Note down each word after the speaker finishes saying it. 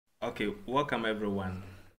Okay, welcome everyone.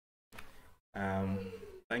 Um,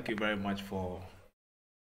 Thank you very much for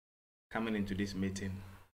coming into this meeting.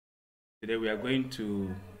 Today we are going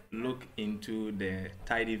to look into the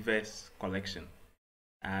Tidyverse collection,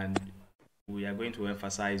 and we are going to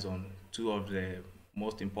emphasize on two of the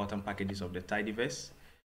most important packages of the Tidyverse,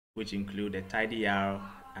 which include the tidyr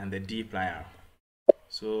and the dplyr.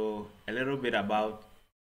 So a little bit about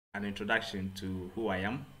an introduction to who I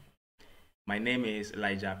am. My name is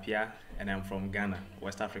Elijah Pia, and I'm from Ghana,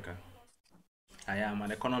 West Africa. I am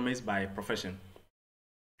an economist by profession,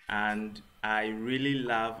 and I really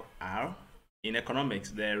love R. In economics,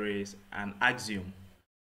 there is an axiom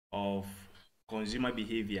of consumer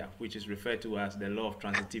behavior, which is referred to as the law of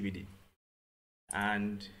transitivity.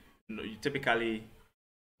 And typically,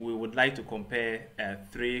 we would like to compare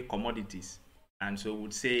three commodities. And so we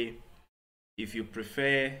would say if you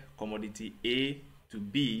prefer commodity A to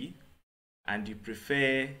B and you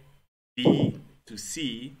prefer B to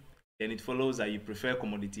C, then it follows that you prefer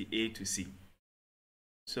commodity A to C.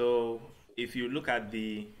 So if you look at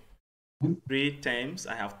the three terms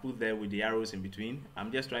I have put there with the arrows in between,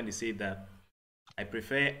 I'm just trying to say that I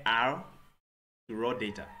prefer R to raw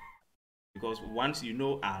data, because once you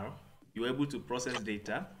know R, you're able to process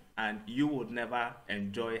data and you would never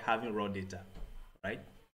enjoy having raw data, right?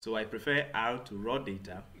 So I prefer R to raw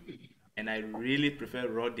data, and I really prefer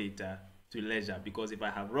raw data to ledger, because if I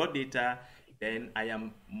have raw data, then I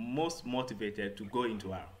am most motivated to go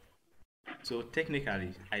into R. So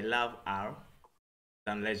technically, I love R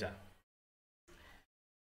than ledger.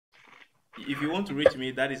 If you want to reach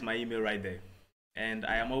me, that is my email right there. And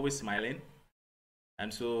I am always smiling.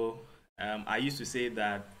 And so I used to say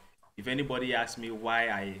that if anybody asks me why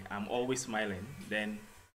I am always smiling, then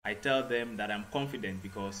I tell them that I'm confident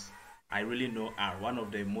because I really know R, one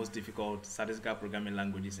of the most difficult statistical programming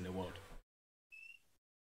languages in the world.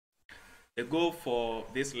 The goal for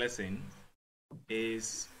this lesson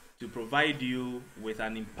is to provide you with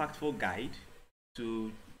an impactful guide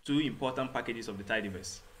to two important packages of the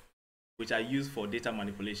Tidyverse, which are used for data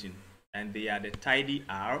manipulation, and they are the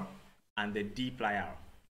tidyr and the dplyr.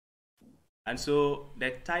 And so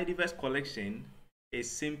the Tidyverse collection is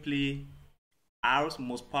simply R's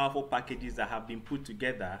most powerful packages that have been put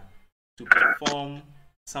together to perform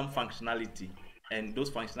some functionality, and those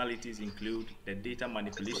functionalities include the data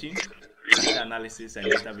manipulation, data analysis, and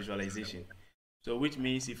data visualization. So which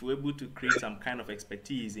means if we're able to create some kind of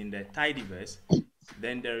expertise in the Tidyverse,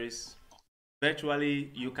 then there is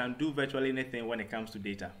virtually, you can do virtually anything when it comes to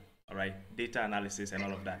data. All right, data analysis and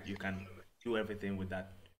all of that, you can do everything with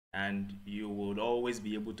that, and you would always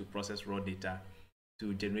be able to process raw data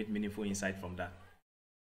to generate meaningful insight from that.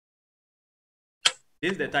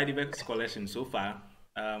 This is the Tidyverse collection so far.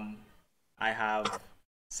 I have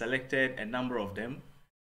selected a number of them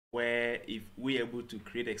where if we're able to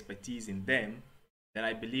create expertise in them, then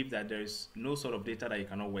I believe that there's no sort of data that you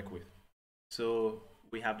cannot work with. So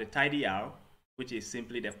we have the tidyr, which is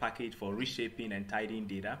simply the package for reshaping and tidying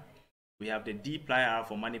data. We have the dplyr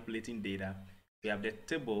for manipulating data. We have the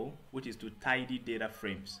table, which is to tidy data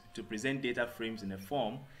frames, to present data frames in a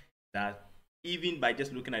form that even by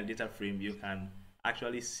just looking at the data frame, you can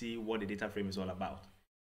actually see what the data frame is all about.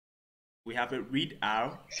 We have a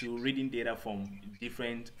readr to reading data from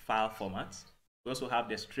different file formats. We also have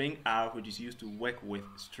the stringr, which is used to work with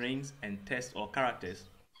strings and text or characters.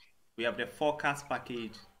 We have the forecast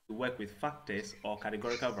package to work with factors or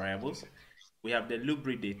categorical variables. We have the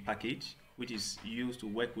lubridate package, which is used to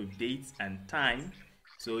work with dates and time.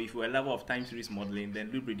 So if you're a level of time series modeling,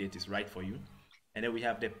 then lubridate is right for you. And then we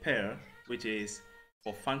have the pair, which is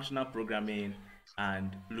for functional programming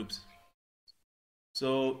and loops.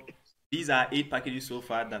 So these are 8 packages so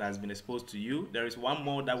far that has been exposed to you. There is one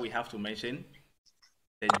more that we have to mention,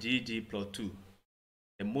 the ggplot2,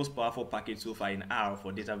 the most powerful package so far in R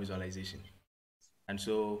for data visualization. And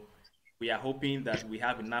so we are hoping that we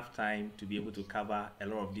have enough time to be able to cover a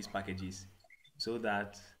lot of these packages so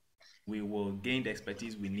that we will gain the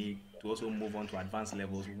expertise we need to also move on to advanced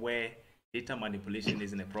levels where data manipulation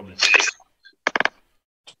isn't a problem.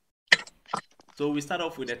 So we start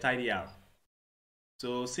off with the tidyr.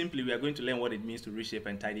 So simply, we are going to learn what it means to reshape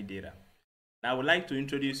and tidy data. Now, I would like to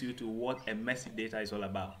introduce you to what a messy data is all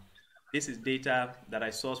about. This is data that I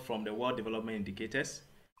sourced from the World Development Indicators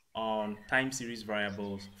on time series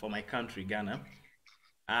variables for my country, Ghana.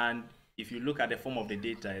 And if you look at the form of the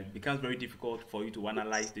data, it becomes very difficult for you to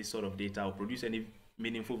analyze this sort of data or produce any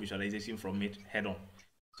meaningful visualization from it head on.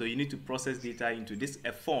 So you need to process data into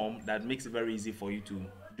a form that makes it very easy for you to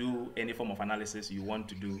do any form of analysis you want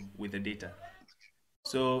to do with the data.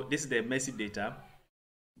 So this is the messy data,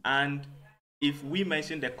 and if we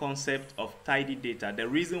mention the concept of tidy data, the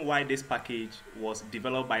reason why this package was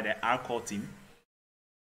developed by the R core team,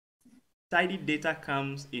 tidy data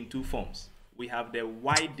comes in two forms. We have the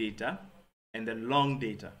wide data and the long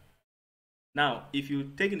data. Now, if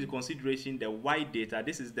you take into consideration the wide data,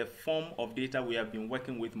 this is the form of data we have been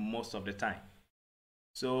working with most of the time.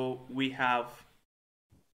 So we have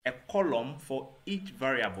a column for each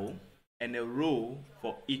variable and a row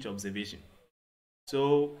for each observation.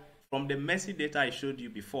 So from the messy data I showed you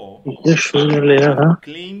before, I've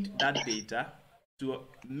cleaned that data to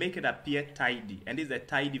make it appear tidy, and this is a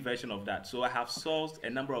tidy version of that. So I have sourced a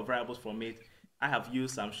number of variables from it. I have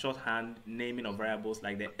used some shorthand naming of variables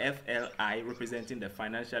like the FLI representing the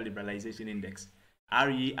Financial Liberalization Index,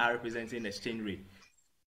 RER representing the exchange rate.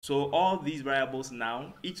 So all these variables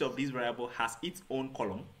now, each of these variables has its own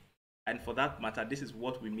column, and for that matter, this is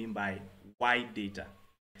what we mean by wide data.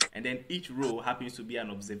 And then each row happens to be an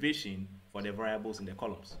observation for the variables in the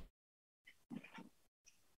columns.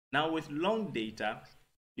 Now with long data,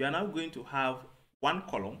 you are now going to have one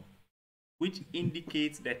column which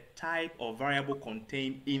indicates the type of variable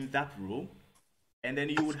contained in that row, and then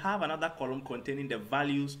you would have another column containing the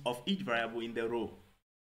values of each variable in the row.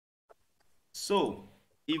 So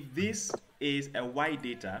if this is a wide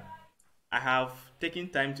data, I have taken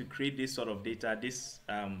time to create this sort of data, this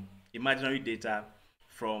imaginary data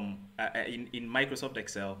from in Microsoft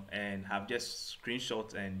Excel, and have just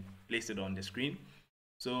screenshot and placed it on the screen.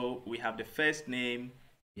 So we have the first name,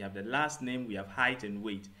 we have the last name, we have height and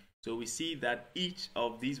weight. So we see that each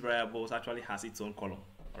of these variables actually has its own column.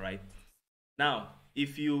 All right. Now,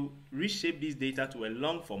 if you reshape this data to a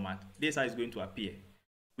long format, this is how it's going to appear.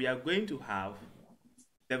 We are going to have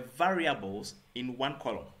the variables in one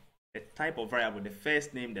column, the type of variable, the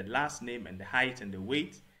first name, the last name, and the height and the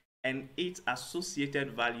weight, and its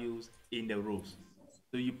associated values in the rows.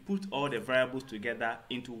 So you put all the variables together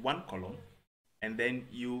into one column, and then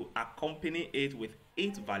you accompany it with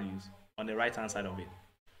 8 values on the right hand side of it.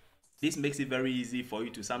 This makes it very easy for you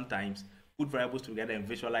to sometimes put variables together and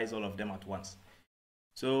visualize all of them at once.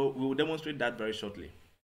 So we will demonstrate that very shortly.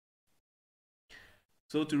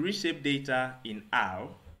 So to reshape data in R,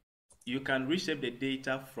 you can reshape the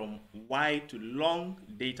data from wide to long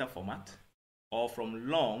data format, or from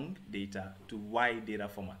long data to wide data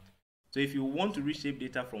format. So if you want to reshape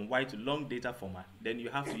data from wide to long data format, then you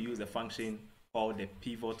have to use a function called the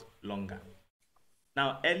pivot longer.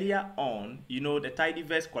 Now, earlier on, you know, the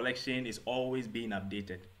Tidyverse collection is always being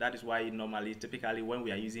updated. That is why normally, typically, when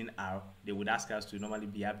we are using R, they would ask us to normally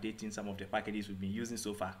be updating some of the packages we've been using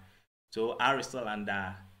so far. So R is still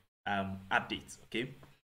under updates, okay?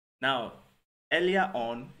 Now, earlier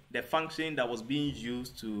on, the function that was being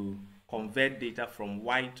used to convert data from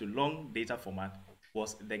wide to long data format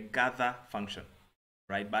was the gather function,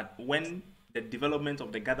 right? But when the development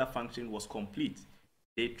of the gather function was complete,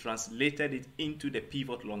 they translated it into the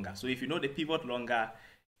pivot longer. So if you know the pivot longer,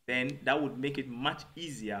 then that would make it much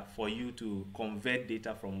easier for you to convert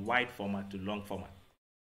data from wide format to long format.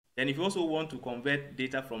 Then if you also want to convert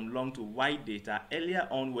data from long to wide data, earlier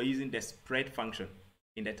on we're using the spread function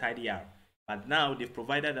in the tidyr. But now they've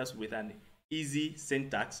provided us with an easy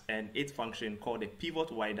syntax and its function called the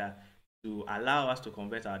pivot wider to allow us to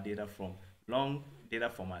convert our data from long data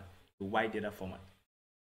format to wide data format.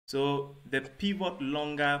 So the pivot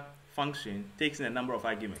longer function takes in a number of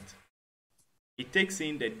arguments. It takes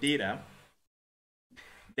in the data,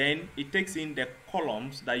 then it takes in the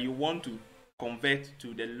columns that you want to convert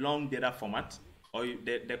to the long data format, or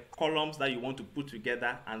the columns that you want to put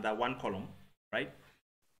together under one column, right?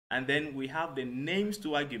 And then we have the names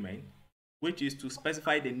to argument, which is to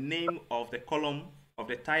specify the name of the column of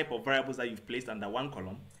the type of variables that you've placed under one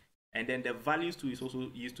column. And then the values to is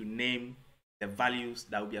also used to name the values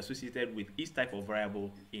that will be associated with each type of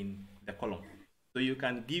variable in the column. So you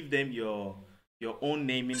can give them your own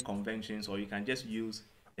naming conventions, or you can just use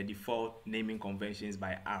the default naming conventions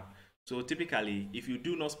by R. So typically, if you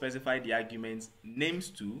do not specify the arguments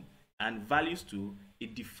names to and values to,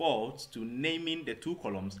 it defaults to naming the two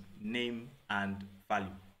columns name and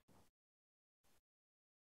value.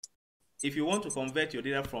 If you want to convert your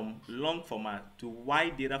data from long format to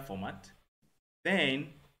wide data format, then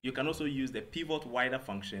you can also use the pivot wider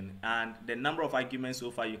function, and the number of arguments so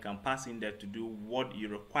far you can pass in there to do what you're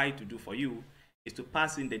required to do for you is to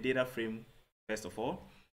pass in the data frame first of all,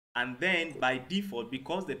 and then by default,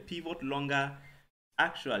 because the pivot longer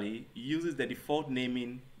actually uses the default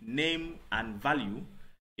naming name and value,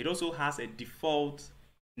 it also has a default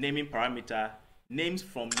naming parameter names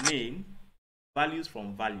from name, values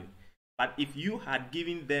from value. But if you had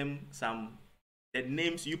given them some the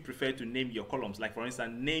names you prefer to name your columns, like for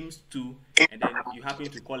instance, names to, and then you happen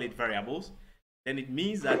to call it variables, then it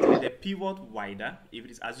means that the pivot wider, if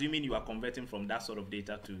it is assuming you are converting from that sort of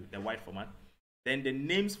data to the wide format, then the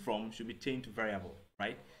names from should be changed to variable,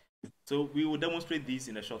 right? So we will demonstrate this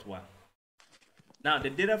in a short while. Now, the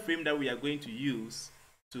data frame that we are going to use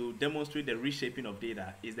to demonstrate the reshaping of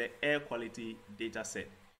data is the air quality data set,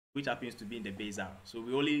 which happens to be in the base R. So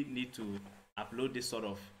we only need to upload this sort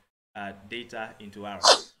of data into R,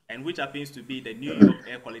 and which happens to be the New York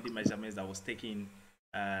air quality measurements that was taken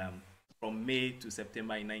from May to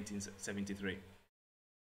September in 1973.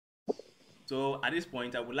 So at this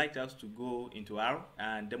point, I would like us to go into R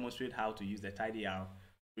and demonstrate how to use the tidyr to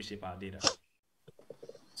reshape our data.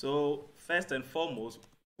 So first and foremost,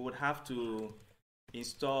 we would have to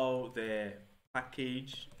install the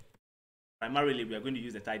package. Primarily, we are going to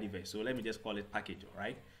use the Tidyverse. So let me just call it package, all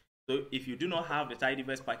right? So if you do not have the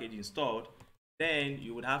Tidyverse package installed, then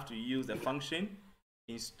you would have to use the function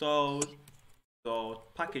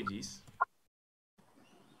install.packages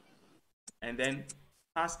and then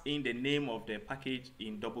pass in the name of the package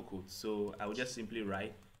in double quotes. So I will just simply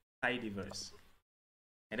write Tidyverse.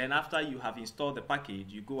 And then after you have installed the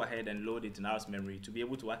package, you go ahead and load it in house memory to be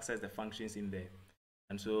able to access the functions in there.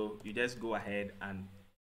 And so you just go ahead and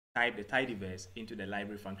type the Tidyverse into the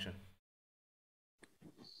library function.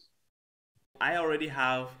 I already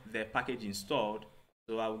have the package installed,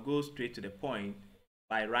 so I'll go straight to the point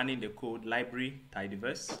by running the code library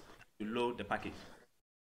tidyverse to load the package.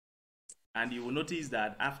 And you will notice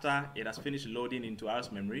that after it has finished loading into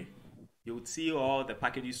house memory, you would see all the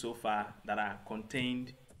packages so far that are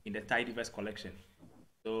contained in the Tidyverse collection.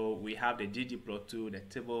 So we have the ggplot2, the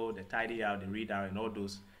table, the tidyr, the reader, and all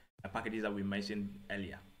those packages that we mentioned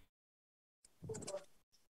earlier.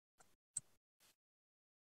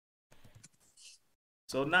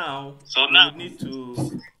 So now we need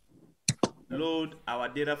to load our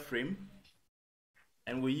data frame,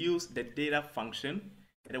 and we use the data function,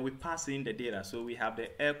 and then we pass in the data. So we have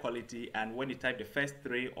the air quality, and when you type the first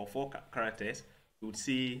 3 or 4 characters, you would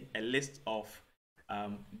see a list of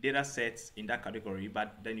data sets in that category,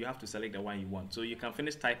 but then you have to select the one you want. So you can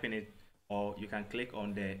finish typing it, or you can click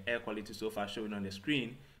on the air quality so far showing on the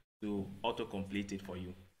screen to auto-complete it for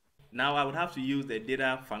you. Now I would have to use the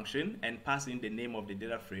data function and pass in the name of the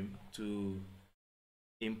data frame to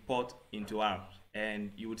import into R.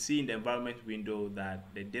 And you would see in the environment window that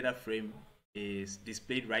the data frame is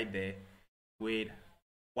displayed right there with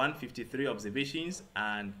 153 observations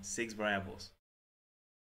and 6 variables.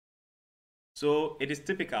 So it is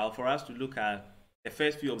typical for us to look at the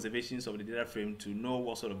first few observations of the data frame to know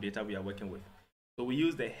what sort of data we are working with. So we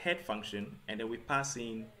use the head function, and then we pass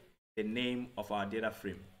in the name of our data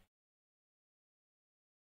frame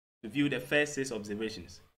to view the first 6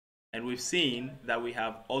 observations. And we've seen that we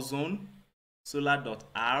have ozone,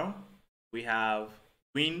 solar.r, we have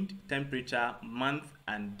wind, temperature, month,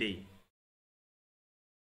 and day.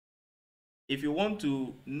 If you want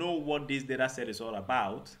to know what this data set is all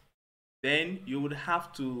about, then you would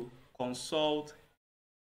have to consult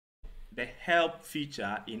the help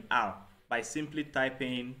feature in R by simply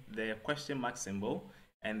typing the question mark symbol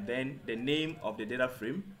and then the name of the data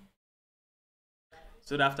frame.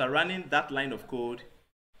 So that after running that line of code,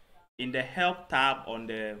 in the help tab on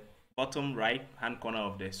the bottom right hand corner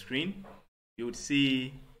of the screen, you would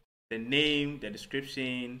see the name, the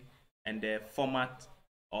description, and the format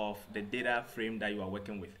of the data frame that you are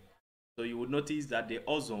working with. So you would notice that the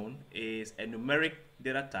ozone is a numeric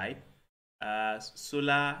data type,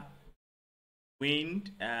 solar,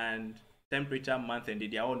 wind, and temperature, month, and day,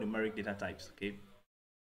 they are all numeric data types. Okay.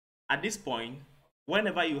 At this point,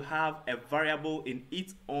 whenever you have a variable in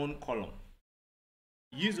its own column,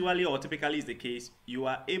 usually or typically is the case, you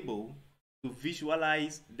are able to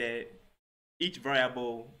visualize each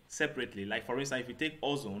variable separately. Like for instance, if you take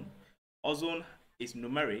ozone, ozone is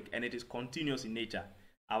numeric and it is continuous in nature.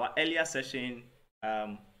 Our earlier session,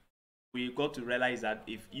 we got to realize that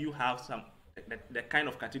if you have the kind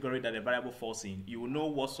of category that the variable falls in, you will know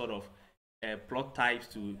what sort of plot types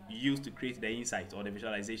to use to create the insights or the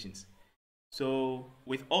visualizations. So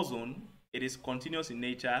with ozone, it is continuous in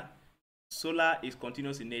nature, solar is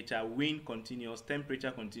continuous in nature, wind continuous,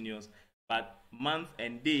 temperature continuous, but month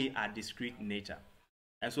and day are discrete in nature.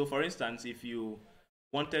 And so for instance, if you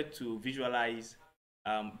wanted to visualize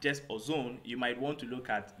just ozone, you might want to look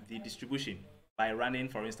at the distribution by running,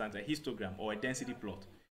 for instance, a histogram or a density plot.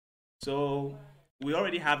 So we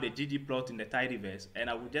already have the ggplot in the Tidyverse, and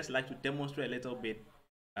I would just like to demonstrate a little bit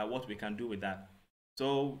what we can do with that.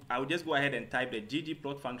 So I will just go ahead and type the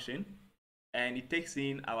ggplot function, and it takes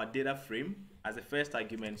in our data frame as the first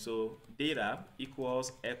argument. So data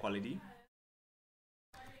equals air quality,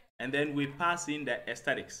 and then we pass in the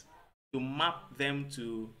aesthetics to map them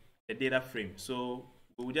to the data frame. So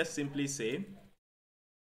we will just simply say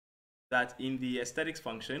that in the aesthetics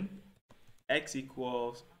function, x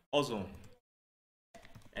equals ozone,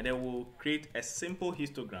 and then we'll create a simple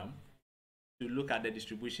histogram to look at the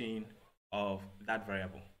distribution of that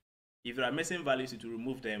variable. If there are missing values, it will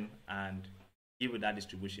remove them and give it that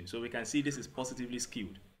distribution. So we can see this is positively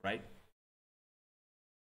skewed, right?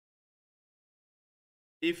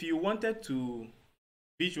 If you wanted to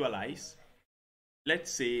visualize,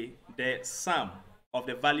 let's say, the sum of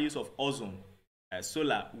the values of ozone,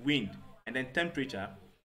 solar, wind, and then temperature,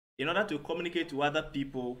 in order to communicate to other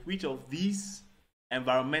people which of these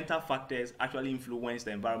environmental factors actually influence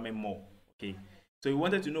the environment more. Okay, so we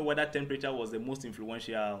wanted to know whether temperature was the most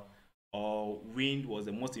influential or wind was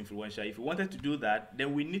the most influential. If we wanted to do that,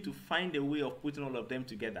 then we need to find a way of putting all of them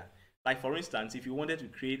together. Like for instance, if you wanted to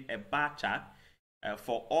create a bar chart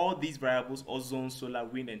for all these variables, ozone, solar,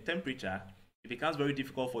 wind, and temperature, it becomes very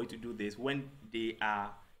difficult for you to do this when they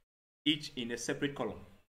are each in a separate column,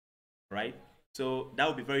 right? So that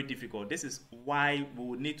would be very difficult. This is why we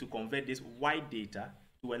will need to convert this wide data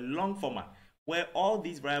to a long format where all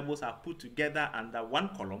these variables are put together under one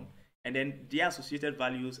column and then the associated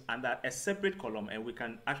values under a separate column, and we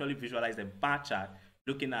can actually visualize the bar chart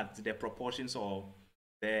looking at the proportions of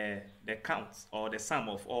the counts or the sum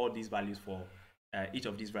of all these values for each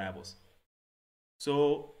of these variables.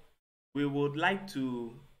 So we would like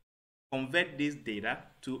to convert this data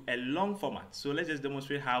to a long format. So let's just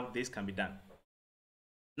demonstrate how this can be done.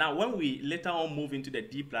 Now, when we later on move into the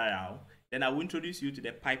dplyr, then I will introduce you to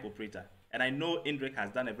the pipe operator. And I know Indrek has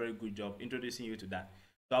done a very good job introducing you to that.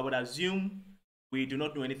 So I would assume we do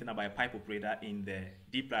not know anything about a pipe operator in the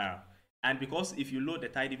dplyr. And because if you load the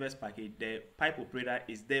Tidyverse package, the pipe operator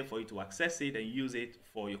is there for you to access it and use it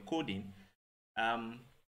for your coding.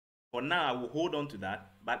 For now, I will hold on to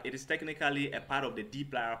that, but it is technically a part of the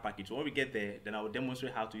dplyr package. So when we get there, then I will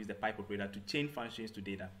demonstrate how to use the pipe operator to change functions to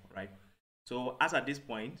data, right? So as at this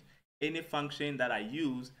point, any function that I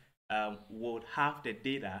use would have the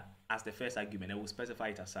data as the first argument. I will specify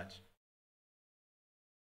it as such.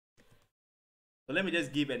 So let me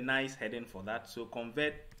just give a nice heading for that. So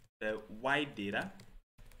convert the wide data,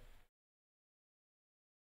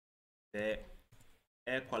 the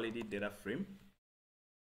air quality data frame,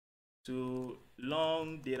 to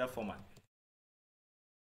long data format.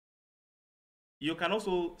 You can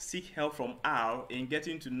also seek help from R in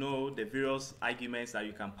getting to know the various arguments that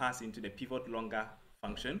you can pass into the pivot longer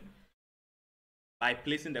function by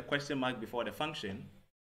placing the question mark before the function,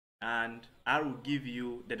 and R will give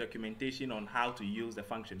you the documentation on how to use the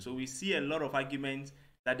function. So we see a lot of arguments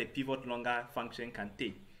that the pivot longer function can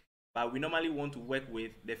take, but we normally want to work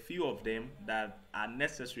with the few of them that are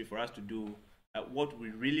necessary for us to do what we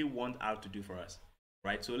really want R to do for us,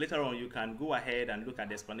 right? So later on, you can go ahead and look at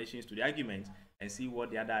the explanations to the arguments and see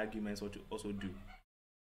what the other arguments also do.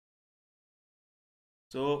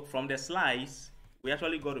 So from the slides, we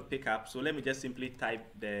actually got to pick up. So let me just simply type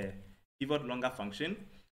the pivot longer function,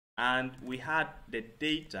 and we had the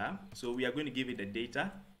data. So we are going to give it the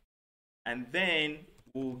data, and then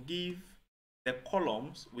we'll give the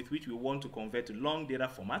columns with which we want to convert to long data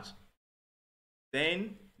format.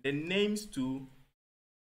 Then the names to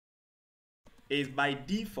is by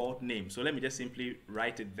default name. So let me just simply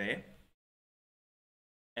write it there.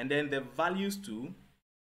 And then the values to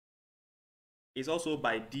is also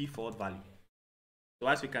by default value. So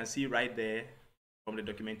as you can see right there from the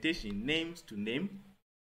documentation, names to name,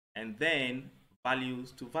 and then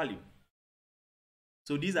values to value.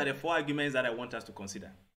 So these are the 4 arguments that I want us to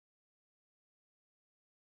consider.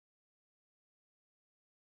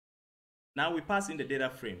 Now we pass in the data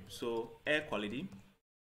frame. So air quality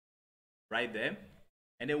right there.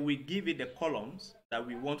 And then we give it the columns that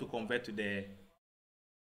we want to convert to the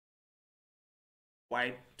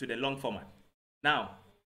wide, to the long format. Now,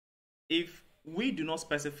 if we do not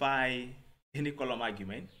specify any column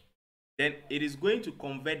argument, then it is going to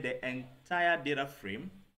convert the entire data frame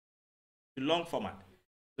to long format.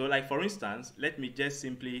 So like for instance, let me just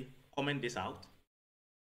simply comment this out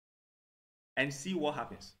and see what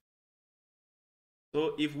happens.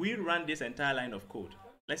 So if we run this entire line of code,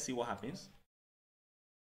 let's see what happens.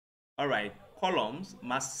 All right, columns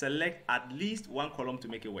must select at least one column to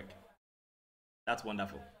make it work. That's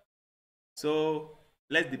wonderful. So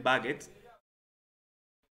let's debug it.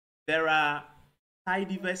 There are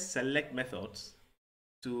Tidyverse select methods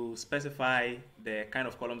to specify the kind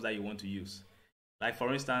of columns that you want to use. Like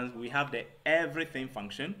for instance, we have the everything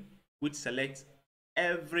function, which selects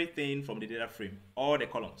everything from the data frame, all the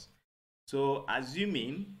columns. So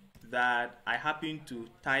assuming that I happen to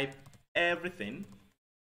type everything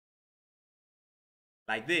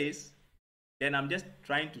like this, then I'm just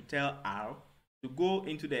trying to tell R to go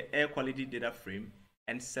into the air quality data frame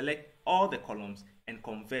and select all the columns and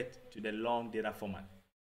convert to the long data format.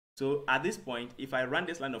 So at this point, if I run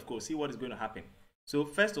this line of code, see what is going to happen. So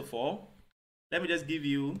first of all, let me just give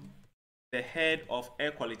you the head of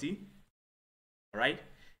air quality, all right?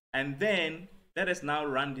 And then let us now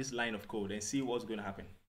run this line of code and see what's going to happen.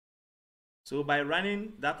 So by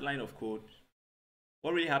running that line of code,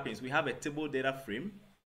 what really happens, we have a table data frame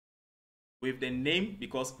with the name,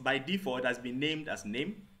 because by default it has been named as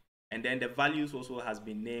name, and then the values also has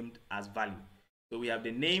been named as value. So we have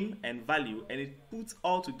the name and value, and it puts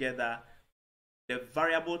all together the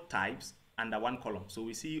variable types under one column. So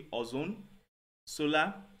we see ozone,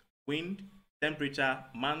 solar, wind, temperature,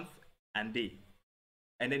 month, and day.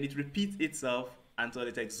 And then it repeats itself until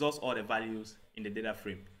it exhausts all the values in the data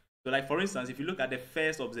frame. So like for instance, if you look at the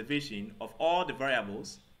first observation of all the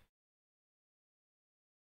variables,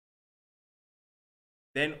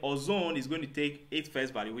 then ozone is going to take its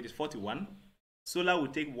first value, which is 41. Solar will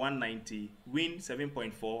take 190, wind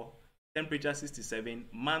 7.4, temperature 67,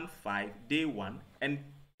 month 5, day 1, and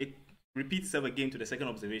it repeats itself again to the second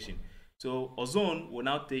observation. So ozone will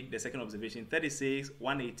now take the second observation, 36,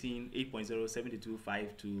 118, 8.0, 72,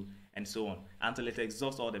 52, and so on, until it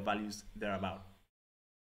exhausts all the values thereabout.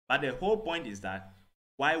 But the whole point is that,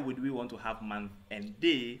 why would we want to have month and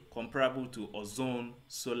day comparable to ozone,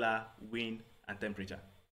 solar, wind, and temperature?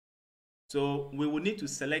 So we will need to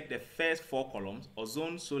select the first 4 columns,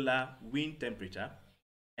 ozone, solar, wind, temperature,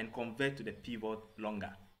 and convert to the pivot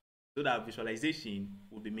longer, so that our visualization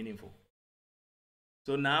will be meaningful.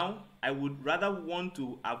 So now I would rather want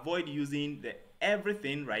to avoid using the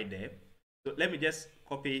everything right there. So let me just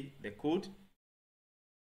copy the code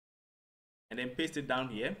and then paste it down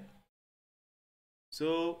here.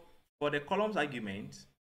 So for the columns argument,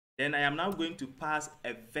 then I am now going to pass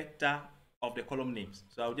a vector of the column names.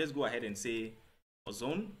 So I'll just go ahead and say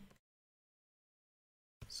ozone,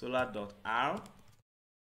 solar.r,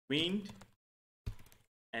 wind,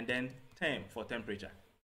 and then temp for temperature,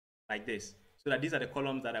 like this. So that these are the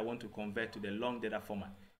columns that I want to convert to the long data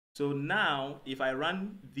format. So now if I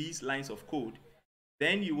run these lines of code,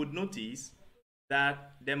 then you would notice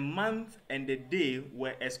that the month and the day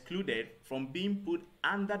were excluded from being put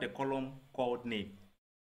under the column called name.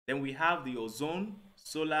 Then we have the ozone,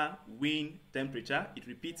 solar, wind, temperature. It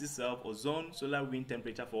repeats itself, ozone, solar, wind,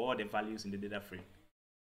 temperature for all the values in the data frame,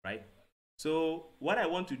 right? So what I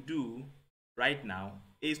want to do right now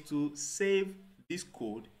is to save this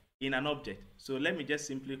code in an object. So let me just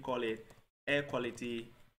simply call it air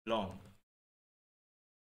quality long.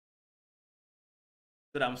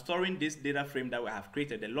 So that I'm storing this data frame that we have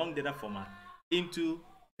created, the long data format, into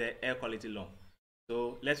the air quality long.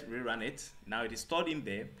 So let's rerun it. Now it is stored in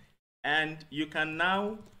there, and you can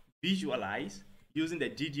now visualize using the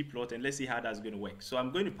ggplot, and let's see how that's going to work. So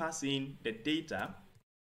I'm going to pass in the data,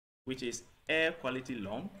 which is air quality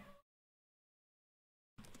long,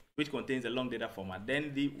 which contains the long data format.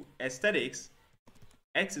 Then the aesthetics,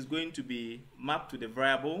 X is going to be mapped to the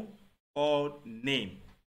variable called name.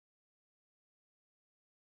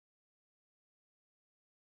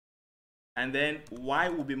 And then Y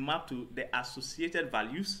will be mapped to the associated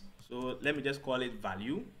values. So let me just call it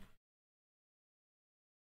value.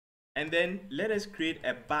 And then let us create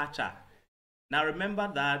a bar chart. Now remember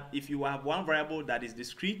that if you have one variable that is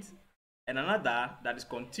discrete and another that is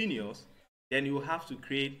continuous, then you will have to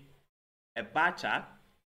create a bar chart,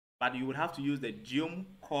 but you would have to use the geom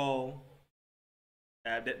call,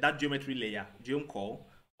 that geometry layer, geom call,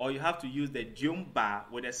 or you have to use the geom bar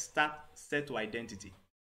with a start set to identity.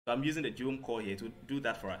 So I'm using the geom call here to do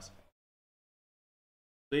that for us.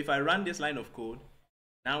 So if I run this line of code,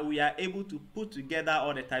 now we are able to put together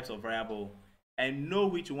all the types of variable and know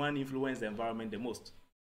which one influences the environment the most.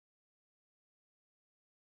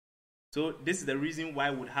 So this is the reason why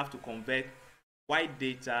we would have to convert wide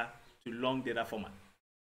data to long data format,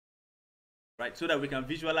 right? So that we can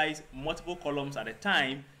visualize multiple columns at a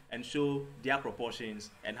time and show their proportions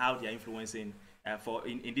and how they are influencing,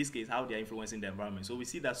 in this case, how they are influencing the environment. So we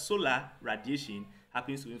see that solar radiation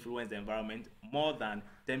happens to influence the environment more than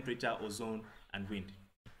temperature, ozone, and wind.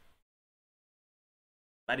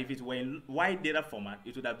 But if it were in wide data format,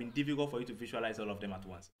 it would have been difficult for you to visualize all of them at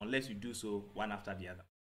once, unless you do so one after the other.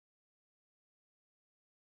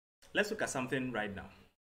 Let's look at something right now.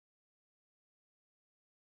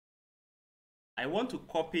 I want to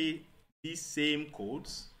copy these same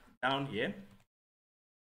codes down here,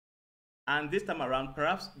 And this time around,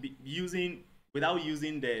 perhaps without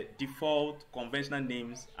using the default conventional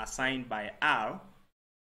names assigned by R,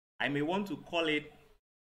 I may want to call it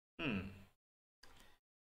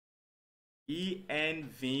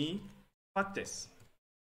ENV factors,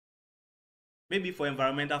 maybe for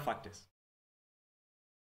environmental factors.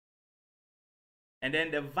 And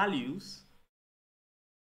then the values,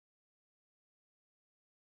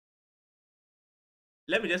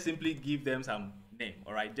 let me just simply give them some name,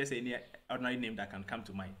 all right? Just any ordinary name that can come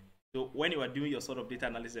to mind. So when you are doing your sort of data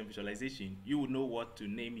analysis and visualization, you will know what to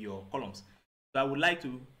name your columns. So I would like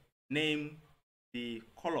to name the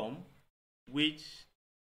column which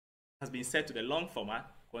has been set to the long format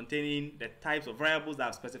containing the types of variables that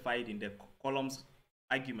are specified in the columns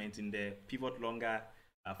argument in the pivot longer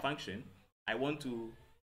function. I want to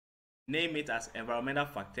name it as environmental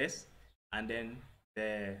factors, and then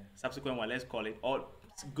the subsequent one, let's call it,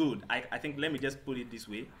 good. I think, let me just put it this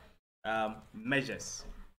way, measures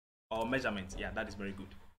or measurements. Yeah, that is very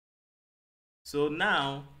good. So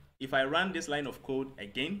now, if I run this line of code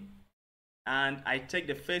again, and I take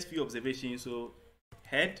the first few observations, so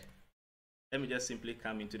head, let me just simply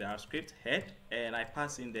come into the R script, head, and I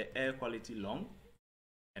pass in the air quality long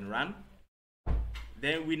and run.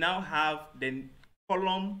 Then we now have the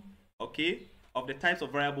column, okay, of the types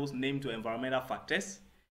of variables named to environmental factors,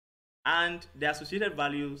 and the associated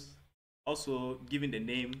values also given the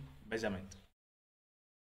name measurement.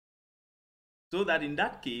 So that in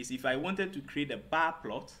that case, if I wanted to create a bar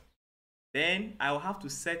plot, then I will have to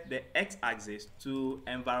set the x-axis to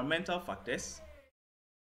environmental factors,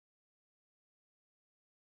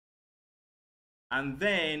 and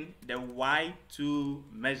then the y to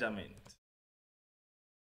measurement.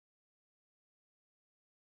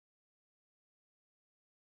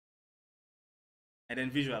 And then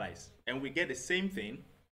visualize. And we get the same thing,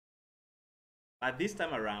 but this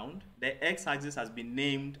time around, the x-axis has been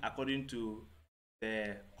named according to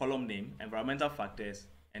the column name, environmental factors,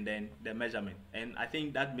 and then the measurement. And I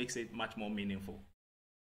think that makes it much more meaningful.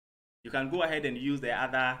 You can go ahead and use the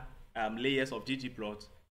other layers of ggplot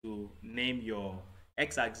to name your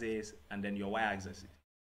x-axis and then your y-axis.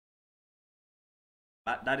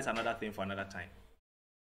 But that is another thing for another time.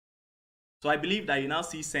 So I believe that you now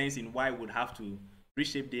see sense in why we would have to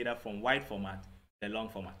reshape data from wide format to the long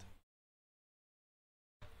format.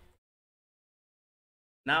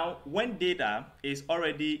 Now, when data is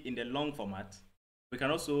already in the long format, we can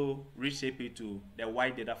also reshape it to the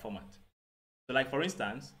wide data format. So like for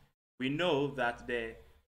instance, we know that the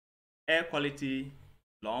air quality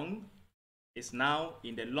long is now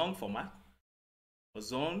in the long format,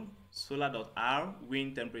 ozone, solar.r,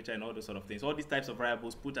 wind, temperature, and all those sort of things. All these types of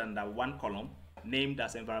variables put under one column named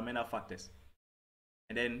as environmental factors.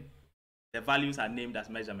 And then the values are named as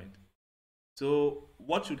measurement. So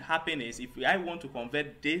what should happen is, if I want to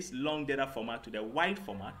convert this long data format to the wide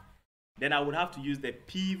format, then I would have to use the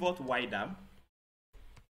pivot wider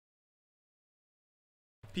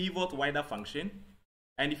function.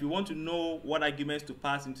 And if you want to know what arguments to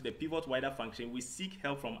pass into the pivot wider function, we seek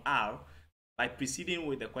help from R by preceding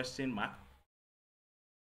with the question mark.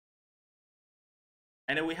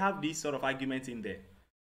 And then we have these sort of arguments in there.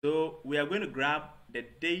 So we are going to grab the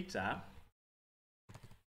data,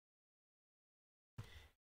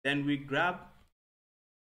 then we grab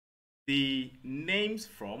the names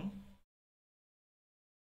from,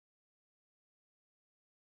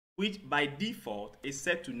 which by default is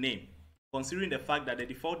set to name, considering the fact that the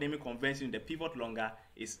default naming convention in the pivot longer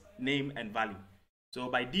is name and value. So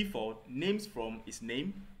by default, names from is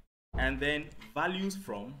name, and then values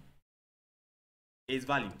from is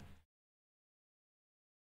value.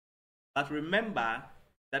 But remember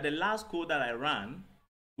that the last code that I ran,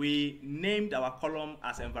 we named our column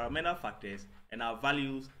as environmental factors and our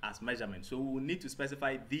values as measurements. So we will need to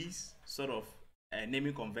specify these sort of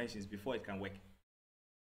naming conventions before it can work.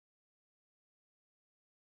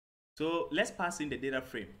 So let's pass in the data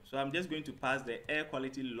frame. So I'm just going to pass the air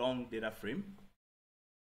quality long data frame.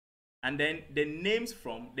 And then the names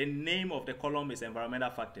from, the name of the column is environmental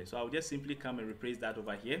factors. So I'll just simply come and replace that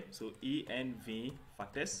over here. So ENV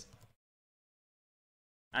factors.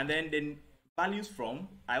 And then the values from,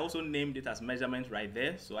 I also named it as measurement right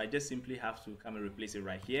there. So I just simply have to come and replace it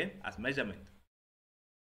right here as measurement.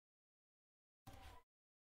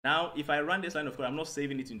 Now, if I run this line of code, I'm not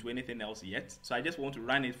saving it into anything else yet. So I just want to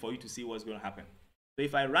run it for you to see what's going to happen. So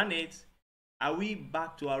if I run it, are we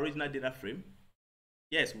back to our original data frame?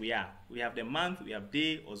 Yes, we are. We have the month, we have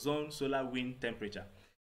day, ozone, solar, wind, temperature.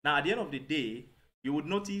 Now, at the end of the day, you would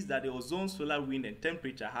notice that the ozone, solar, wind, and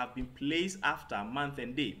temperature have been placed after month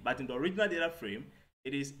and day. But in the original data frame,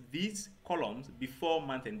 it is these columns before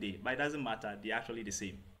month and day, but it doesn't matter, they're actually the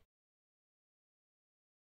same.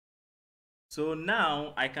 So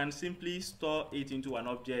now I can simply store it into an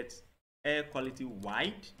object air quality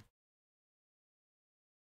wide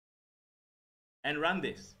and run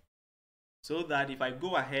this, so that if I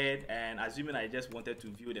go ahead and assuming I just wanted to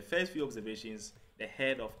view the first few observations, the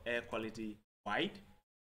head of air quality wide,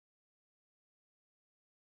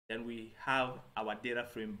 then we have our data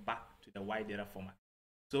frame back to the wide data format.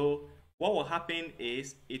 So what will happen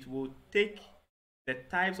is it will take the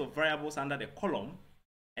types of variables under the column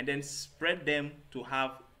and then spread them to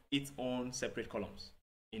have its own separate columns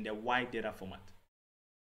in the wide data format.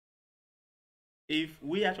 If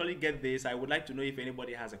we actually get this, I would like to know if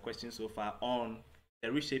anybody has a question so far on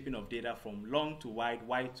the reshaping of data from long to wide,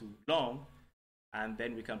 wide to long, and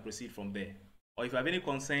then we can proceed from there. Or if you have any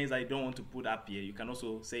concerns I don't want to put up here, you can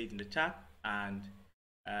also say it in the chat, and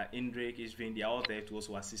Indrik, Ishvin, they are all there to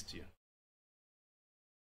also assist you.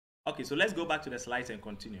 Okay, so let's go back to the slides and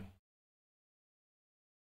continue.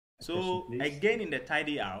 So again, in the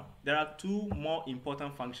tidyr, there are two more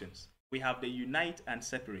important functions. We have the unite and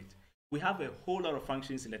separate. We have a whole lot of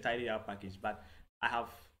functions in the tidyr package, but I have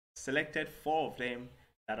selected 4 of them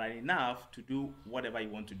that are enough to do whatever you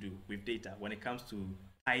want to do with data when it comes to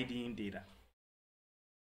tidying data.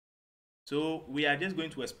 So we are just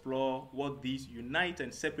going to explore what these unite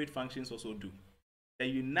and separate functions also do. The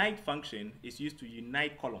unite function is used to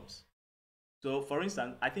unite columns. So for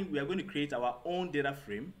instance, I think we are going to create our own data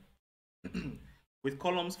frame with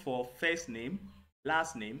columns for first name,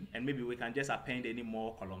 last name, and maybe we can just append any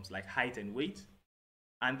more columns like height and weight.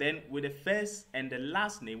 And then with the first and the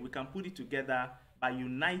last name, we can put it together by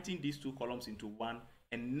uniting these 2 columns into one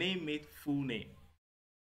and name it full name.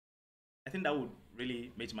 I think that would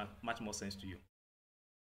really make much more sense to you.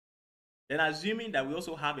 Then assuming that we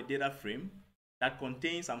also have a data frame that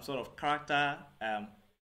contains some sort of character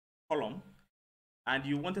column, and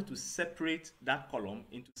you wanted to separate that column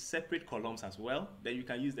into separate columns as well, then you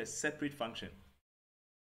can use the separate function.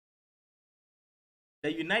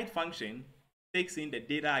 The unite function takes in the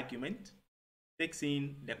data argument, takes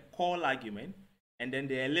in the call argument, and then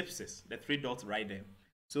the ellipsis, the 3 dots right there.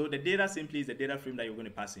 So the data simply is the data frame that you're going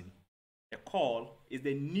to pass in. The call is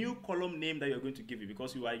the new column name that you're going to give it,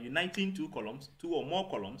 because you are uniting 2 columns, 2 or more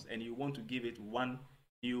columns, and you want to give it one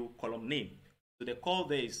new column name. So the call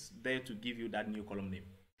there is there to give you that new column name.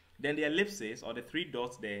 Then the ellipsis, or the 3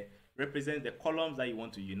 dots there, represent the columns that you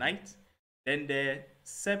want to unite. Then the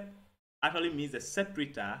sep actually means the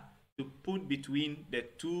separator to put between the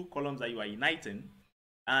 2 columns that you are uniting,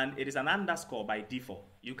 and it is an underscore by default.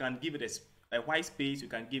 You can give it a white space, you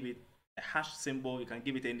can give it a hash symbol, you can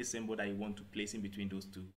give it any symbol that you want to place in between those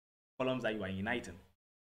 2 columns that you are uniting.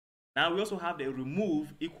 Now we also have the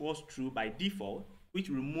remove equals true by default, which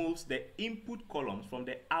removes the input columns from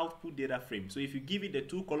the output data frame. So if you give it the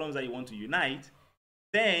 2 columns that you want to unite,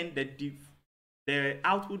 then the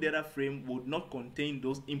output data frame would not contain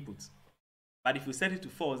those inputs. But if you set it to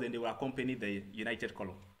false, then they will accompany the united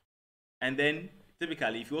column. And then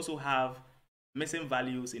typically, if you also have missing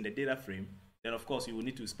values in the data frame, then of course you will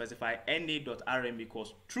need to specify na.rm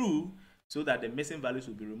equals true, so that the missing values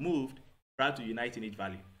will be removed prior to uniting each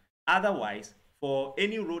value. Otherwise, for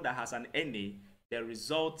any row that has an na, the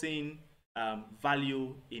resulting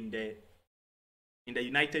value in the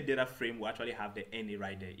united data frame will actually have the na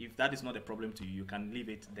right there. If that is not a problem to you, you can leave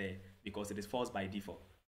it there because it is false by default.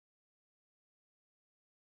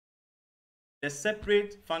 The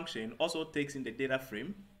separate function also takes in the data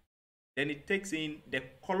frame. Then it takes in the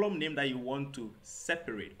column name that you want to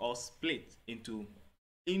separate or split into.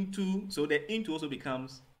 So the into also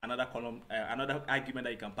becomes another column, another argument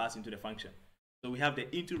that you can pass into the function. So we have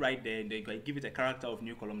the into right there, and then you can give it a character of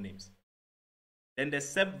new column names. Then the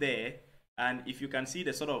sep there, and if you can see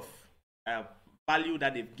the sort of value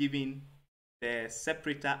that they've given the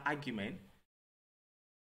separator argument,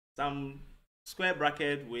 some square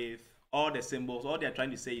bracket with all the symbols. All they're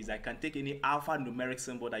trying to say is I can take any alphanumeric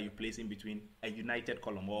symbol that you place in between a united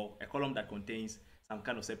column or a column that contains some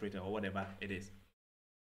kind of separator or whatever it is.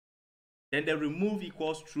 Then the remove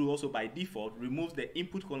equals true also by default removes the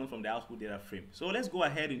input column from the output data frame. So let's go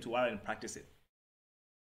ahead into R and practice it.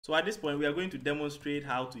 So at this point, we are going to demonstrate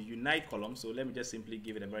how to unite columns. So let me just simply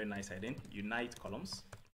give it a very nice heading, unite columns.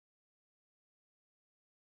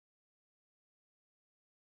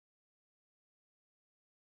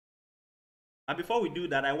 And before we do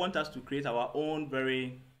that, I want us to create our own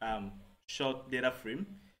very short data frame.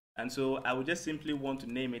 And so I will just simply want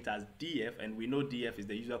to name it as df, and we know df is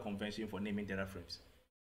the usual convention for naming data frames.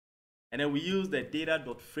 And then we use the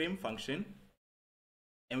data.frame function,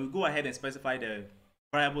 and we go ahead and specify the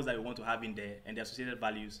variables that we want to have in there and the associated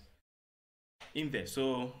values in there.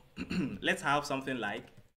 So let's have something like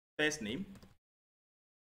first name,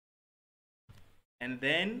 and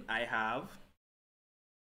then I have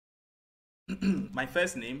my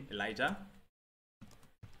first name, Elijah.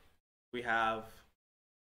 We have,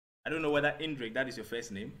 I don't know whether Indrik, that is your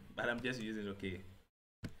first name, but I'm just using it, okay.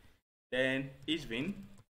 Then Ishvin.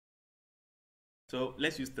 So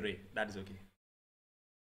let's use 3, that is okay.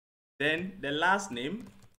 Then the last name,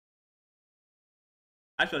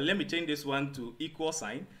 actually let me change this one to equal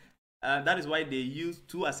sign. That is why they use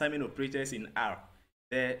 2 assignment operators in R.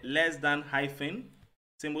 The less than hyphen,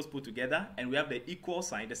 symbols put together, and we have the equal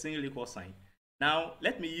sign, the single equal sign. Now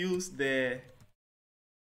let me use the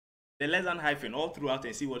less than hyphen all throughout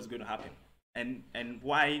and see what's going to happen, and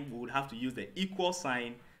why we would have to use the equal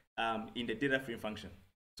sign in the data frame function.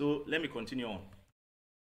 So let me continue on.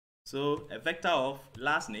 So a vector of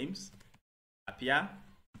last names appear,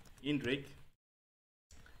 Indrik,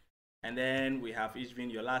 and then we have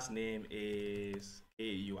Ishvin. Your last name is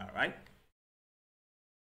Aur, right?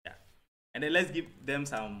 Yeah. And then let's give them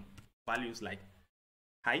some values like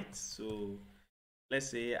height. So let's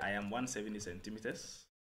say I am 170 centimeters.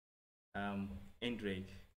 Indrik,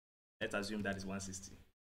 let's assume that is 160.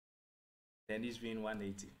 Then Ishvin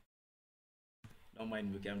 180. Don't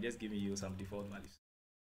mind me, okay, I'm just giving you some default values.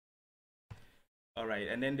 All right,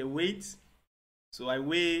 and then the weight. So I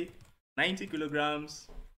weigh 90 kilograms.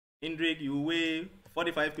 Indrik, you weigh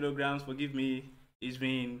 45 kilograms. Forgive me,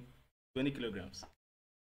 Ishvin 20 kilograms.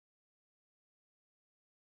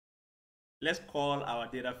 Let's call our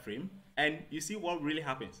data frame, and you see what really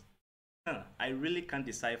happens. I really can't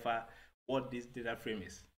decipher what this data frame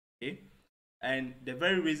is. Okay, and the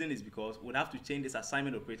very reason is because we'd have to change this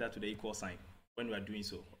assignment operator to the equal sign when we are doing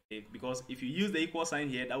so. Okay? Because if you use the equal sign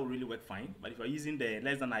here, that will really work fine. But if you're using the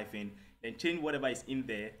less than hyphen, then change whatever is in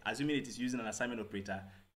there, assuming it is using an assignment operator,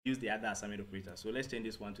 use the other assignment operator. So let's change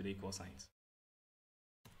this one to the equal signs.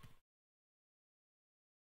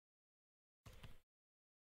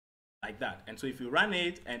 Like that. And so if you run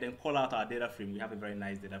it and then call out our data frame, we have a very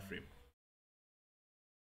nice data frame.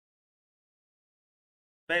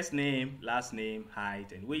 First name, last name,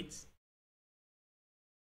 height, and weight.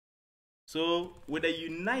 So with the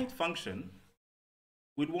unite function,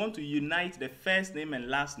 we'd want to unite the first name and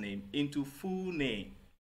last name into full name.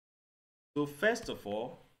 So first of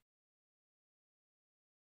all,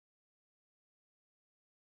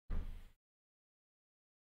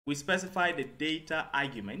 we specify the data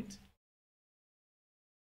argument.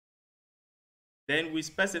 Then we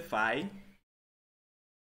specify,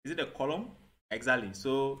 is it a column? Exactly.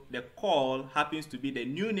 So the call happens to be the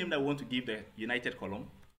new name that we want to give the united column.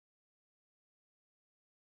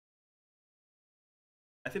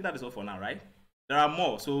 I think that is all for now, right? There are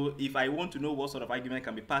more. So if I want to know what sort of argument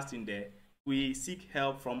can be passed in there, we seek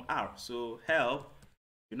help from R. So help,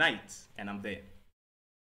 unite, and I'm there.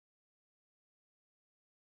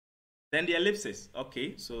 Then the ellipsis.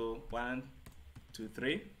 Okay, so 1, 2,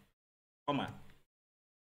 3, comma.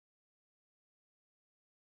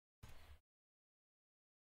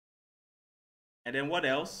 And then what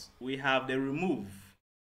else? We have the remove,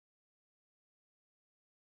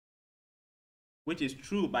 which is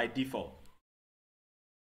true by default.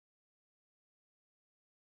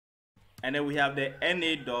 And then we have the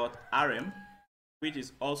na.rm, which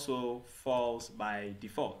is also false by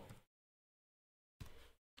default.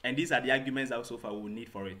 And these are the arguments that so far we will need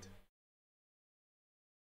for it.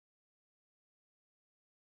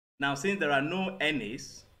 Now, since there are no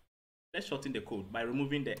NAs, let's shorten the code by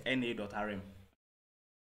removing the na.rm.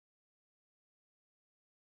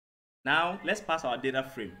 Now, let's pass our data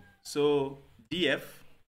frame. So df,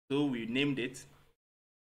 so we named it.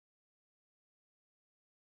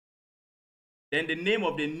 Then the name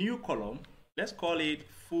of the new column, let's call it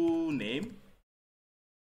full name.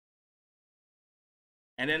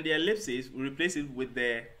 And then the ellipsis, we replace it with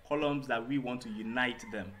the columns that we want to unite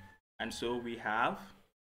them. And so we have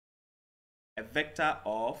a vector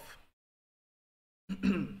of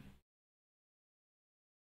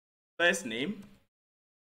first name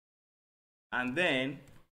and then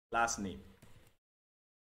last name.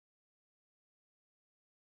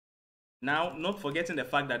 Now, not forgetting the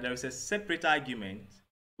fact that there is a separate argument,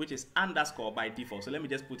 which is underscore by default. So let me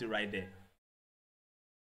just put it right there.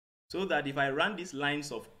 So that if I run these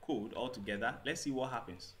lines of code all together, let's see what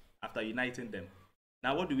happens after uniting them.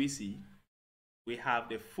 Now, what do we see? We have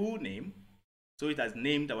the full name, so it has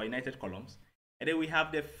named our united columns. And then we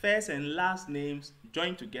have the first and last names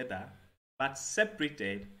joined together, but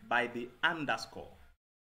separated by the underscore.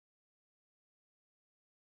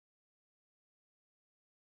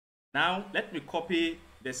 Now let me copy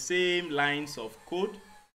the same lines of code.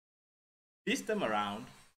 This time around,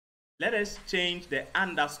 let us change the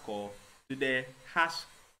underscore to the hash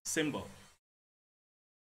symbol.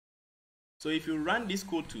 So if you run this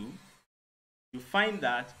code too, you find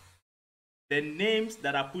that the names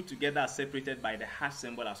that are put together are separated by the hash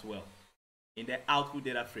symbol as well in the output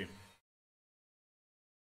data frame.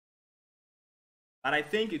 But I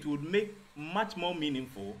think it would make much more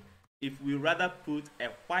meaningful if we rather put a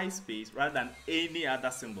white space rather than any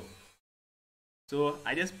other symbol. So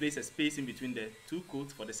I just place a space in between the two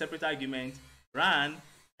quotes for the separate argument, run,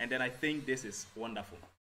 and then I think this is wonderful.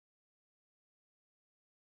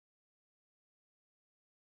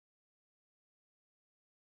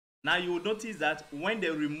 Now you will notice that when the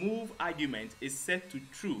remove argument is set to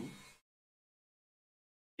true,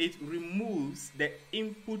 it removes the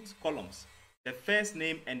input columns, the first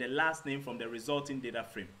name and the last name from the resulting data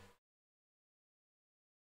frame.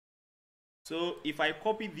 So if I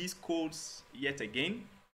copy these codes yet again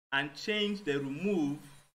and change the remove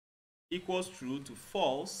equals true to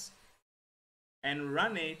false and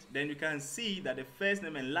run it, then you can see that the first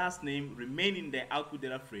name and last name remain in the output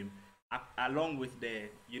data frame along with the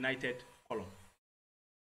united column.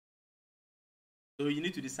 So you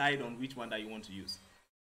need to decide on which one that you want to use.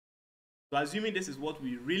 So assuming this is what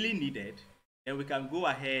we really needed, then we can go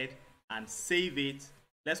ahead and save it.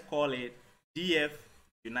 Let's call it df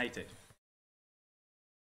united.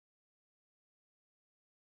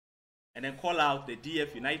 And then call out the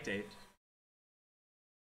df united.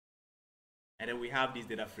 And then we have this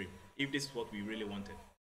data frame, if this is what we really wanted.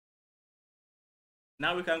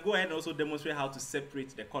 Now we can go ahead and also demonstrate how to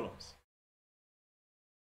separate the columns.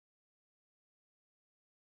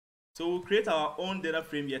 So we'll create our own data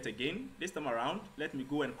frame yet again. This time around, let me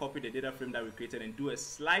go and copy the data frame that we created and do a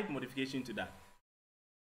slight modification to that.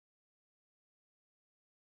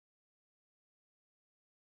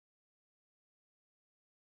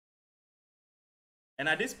 And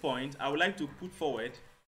at this point, I would like to put forward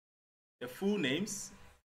the full names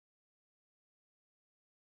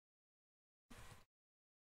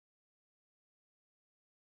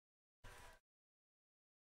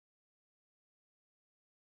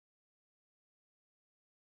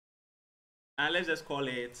and let's just call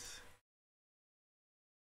it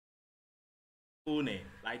full name,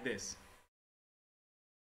 like this.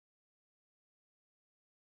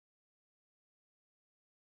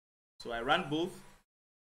 So I run both,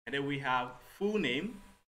 and then we have full name,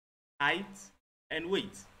 height, and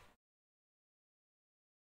weight.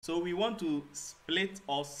 So we want to split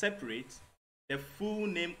or separate the full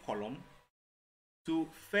name column to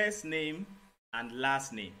first name and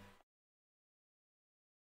last name.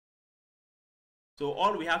 So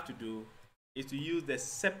all we have to do is to use the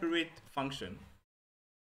separate function.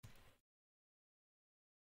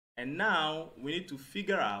 And now we need to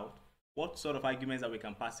figure out what sort of arguments that we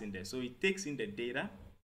can pass in there. So it takes in the data,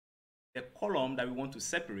 the column that we want to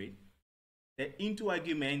separate, the into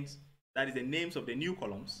argument, that is the names of the new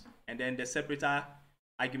columns, and then the separator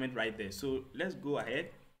argument right there. So let's go ahead,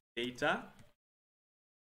 data,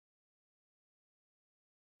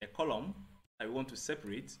 the column that we want to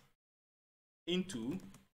separate into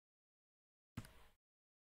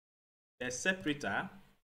the separator,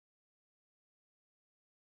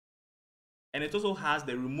 and it also has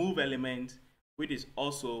the remove element, which is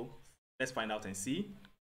also, let's find out and see.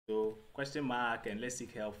 So question mark, and let's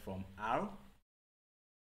seek help from R.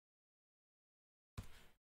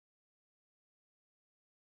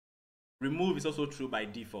 Remove is also true by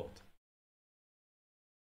default.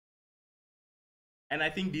 And I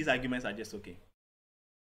think these arguments are just okay.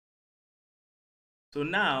 So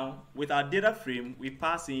now, with our data frame, we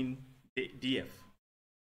pass in the df.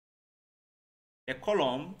 The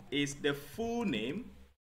column is the full name,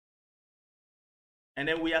 and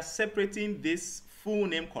then we are separating this full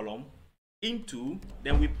name column into,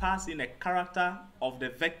 then we pass in a character of the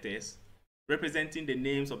vectors representing the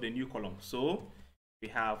names of the new column. So we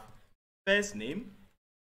have first name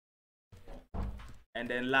and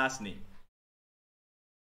then last name.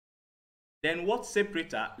 Then what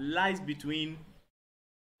separator lies between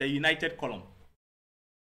the united column?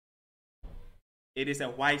 It is a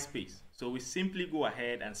white space. So we simply go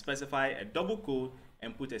ahead and specify a double quote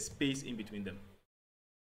and put a space in between them.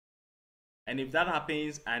 And if that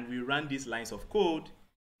happens and we run these lines of code,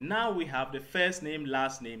 now we have the first name,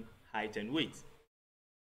 last name, height, and weight.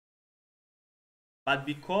 But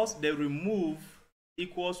because the remove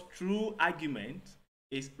equals true argument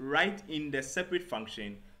is right in the separate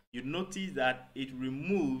function, you notice that it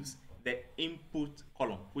removes the input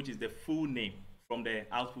column, which is the full name, from the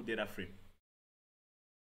output data frame.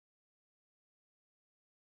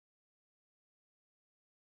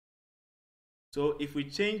 So if we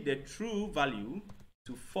change the true value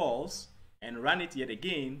to false and run it yet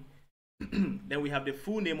again, then we have the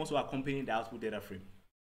full name also accompanying the output data frame.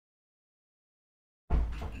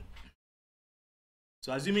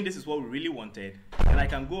 So assuming this is what we really wanted, then I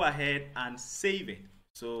can go ahead and save it.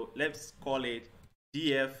 So let's call it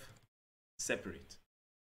df separate.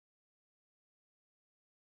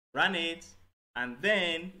 Run it, and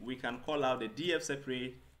then we can call out the df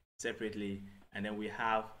separate separately, and then we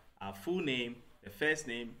have our full name, the first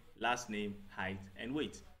name, last name, height, and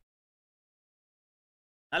weight.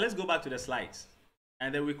 Now let's go back to the slides,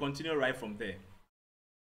 and then we continue right from there.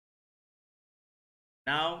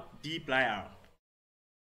 Now dplyr.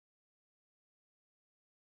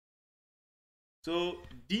 So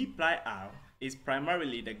dplyr is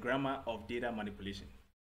primarily the grammar of data manipulation,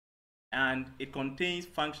 and it contains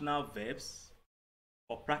functional verbs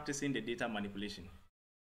for practicing the data manipulation.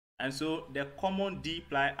 And so the common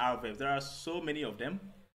dplyr verbs, there are so many of them,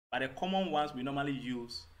 but the common ones we normally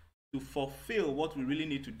use to fulfill what we really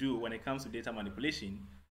need to do when it comes to data manipulation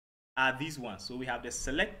are these ones. So we have the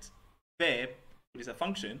select verb, which is a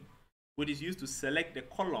function, which is used to select the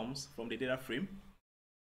columns from the data frame.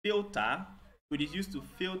 Filter, which is used to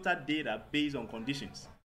filter data based on conditions.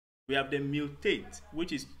 We have the mutate,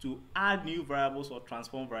 which is to add new variables or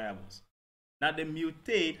transform variables. Now the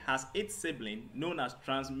mutate has its sibling known as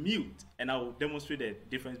transmute, and I will demonstrate the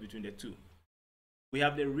difference between the two. We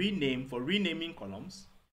have the rename for renaming columns.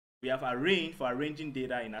 We have arrange for arranging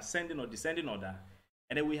data in ascending or descending order.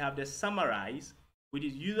 And then we have the summarize, which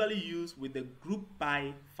is usually used with the group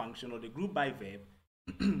by function or the group by verb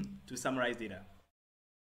to summarize data.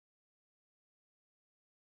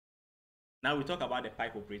 Now we talk about the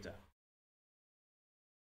pipe operator.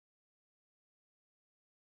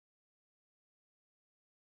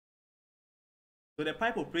 So the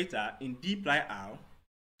pipe operator in dplyr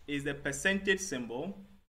is the percentage symbol,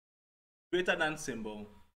 greater than symbol,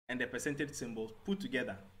 and the percentage symbols put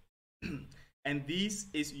together. And this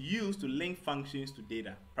is used to link functions to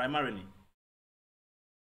data primarily.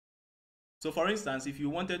 So for instance, if you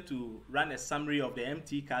wanted to run a summary of the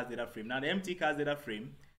empty cars data frame, now the empty cars data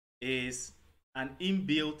frame is an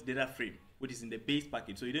inbuilt data frame, which is in the base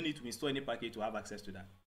package. So you don't need to install any package to have access to that.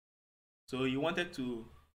 So you wanted to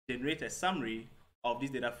generate a summary of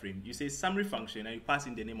this data frame. You say summary function and you pass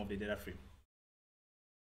in the name of the data frame.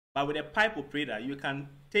 But with a pipe operator, you can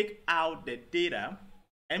take out the data,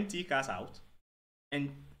 empty cars out,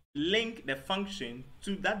 and link the function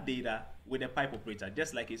to that data with a pipe operator,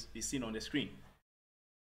 just like it's seen on the screen.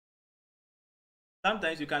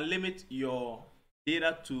 Sometimes you can limit your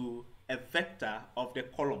data to a vector of the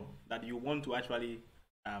column that you want to actually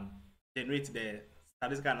generate the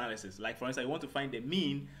statistical analysis. Like for instance, you want to find the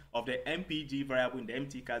mean of the MPG variable in the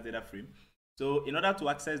empty cars data frame. So in order to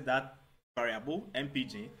access that variable,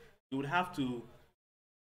 MPG, you would have to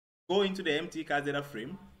go into the empty cars data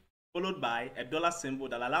frame, followed by a dollar symbol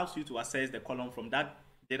that allows you to access the column from that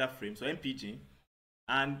data frame, so MPG.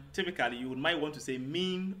 And typically, you might want to say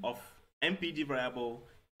mean of MPG variable,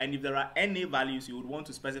 and if there are any values, you would want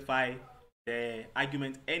to specify the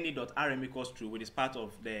argument any.rm equals true, which is part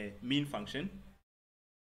of the mean function.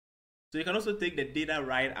 So you can also take the data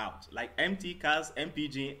right out, like empty cars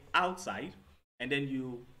MPG outside, and then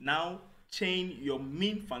you now chain your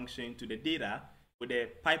mean function to the data with the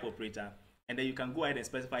pipe operator, and then you can go ahead and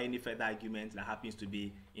specify any further argument that happens to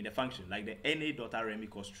be in the function, like the na.rm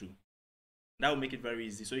equals true. That will make it very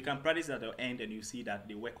easy. So you can practice at the end and you see that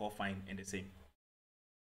they work all fine and the same.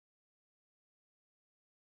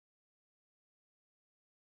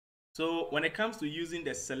 So when it comes to using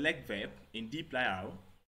the select verb in dplyr,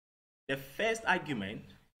 the first argument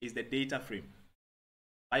is the data frame.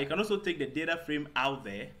 But you can also take the data frame out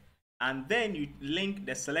there, and then you link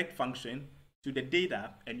the select function to the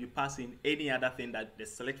data and you pass in any other thing that the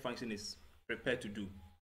select function is prepared to do.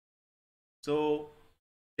 So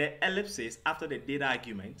the ellipsis after the data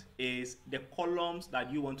argument is the columns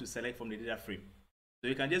that you want to select from the data frame. So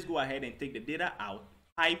you can just go ahead and take the data out,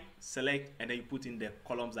 type select, and then you put in the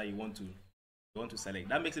columns that you want to select.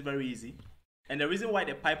 That makes it very easy. And the reason why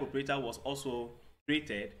the pipe operator was also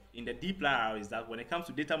created in the dplyr is that when it comes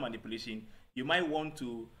to data manipulation, you might want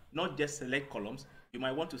to not just select columns, you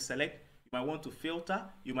might want to select, you might want to filter,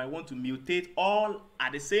 you might want to mutate all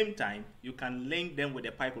at the same time. You can link them with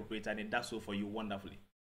the pipe operator, and it does so for you wonderfully.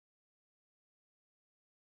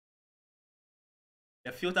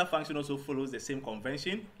 The filter function also follows the same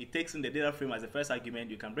convention. It takes in the data frame as the first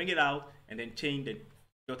argument. You can bring it out and then change the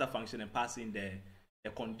filter function and pass in the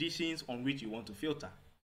conditions on which you want to filter.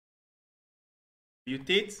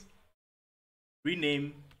 Mutate,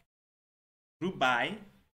 rename, group by,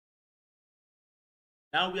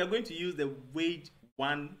 Now we are going to use the wage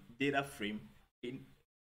one data frame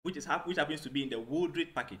which happens to be in the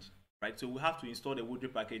Woodred package, right? So we have to install the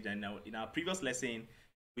Woodred package, and now in our previous lesson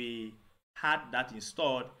we had that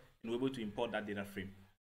installed and we're able to import that data frame,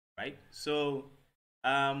 right? So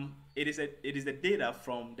it is the data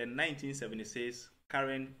from the 1976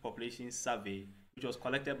 current population survey, which was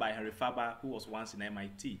collected by Henry Faber, who was once in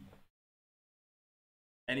MIT.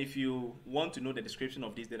 And if you want to know the description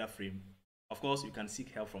of this data frame, of course, you can seek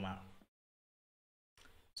help from R.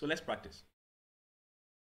 So let's practice.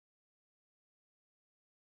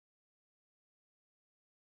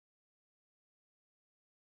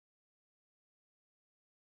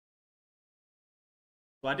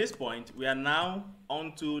 So at this point, we are now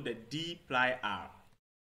onto the dplyr.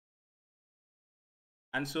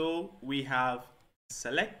 And so we have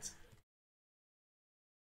select,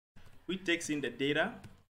 which takes in the data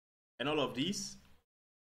and all of these.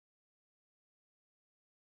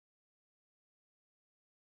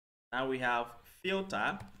 Now we have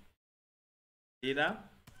filter data.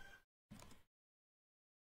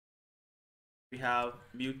 We have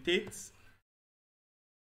mutate.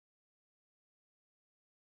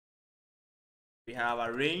 We have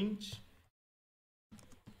arrange.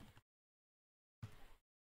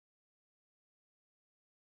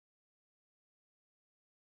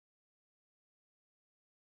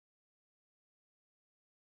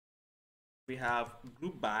 We have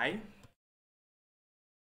group by.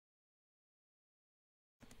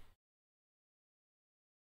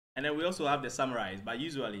 And then we also have the summarize, but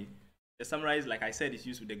usually the summarize, like I said, is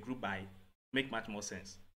used with the group by, make much more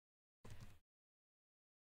sense.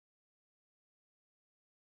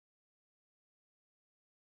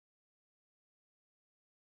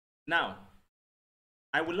 Now,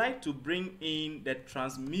 I would like to bring in the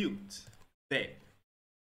transmute verb.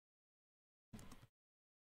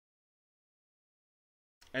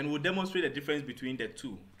 And we'll demonstrate the difference between the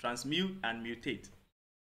two, transmute and mutate.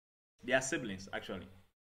 They are siblings, actually.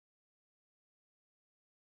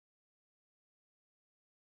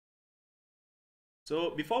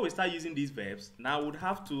 So before we start using these verbs, now we'd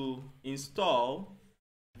have to install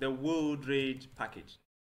the Woodred package.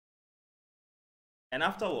 And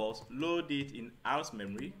afterwards, load it in R's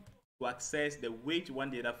memory to access the wage one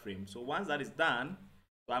data frame. So once that is done,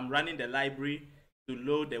 so I'm running the library to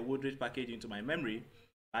load the Woodred package into my memory.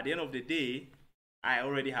 At the end of the day, I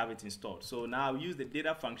already have it installed. So now I'll use the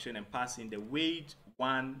data function and pass in the wage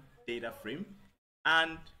one data frame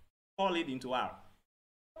and call it into R.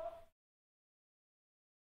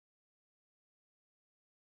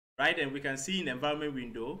 Right, and we can see in the environment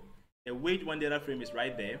window, the wage one data frame is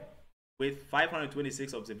right there with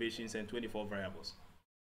 526 observations and 24 variables.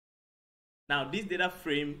 Now, this data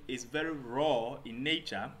frame is very raw in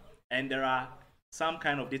nature, and there are some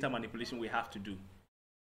kind of data manipulation we have to do.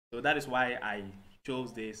 So that is why I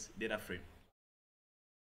chose this data frame.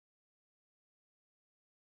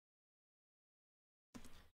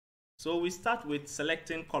 So we start with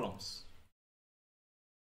selecting columns.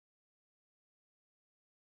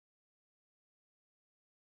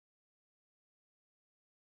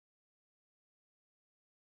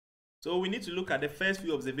 So we need to look at the first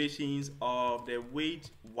few observations of the wage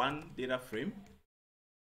one data frame.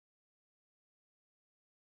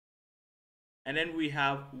 And then we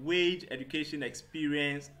have wage, education,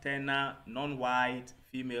 experience, tenure, non-white,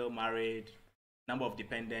 female, married, number of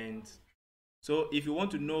dependents. So if you want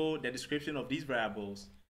to know the description of these variables,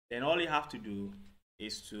 then all you have to do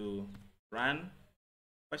is to run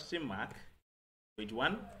question mark, wage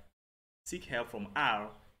one, seek help from R,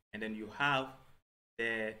 and then you have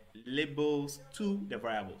the labels to the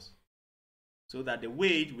variables. So that the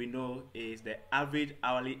wage we know is the average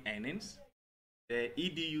hourly earnings, the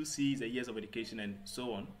EDUC is the years of education, and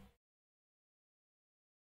so on.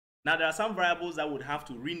 Now there are some variables that would have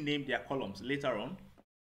to rename their columns later on,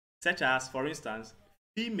 such as, for instance,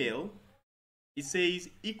 female, it says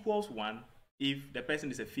equals 1 if the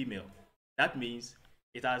person is a female. That means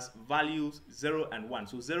it has values 0 and 1.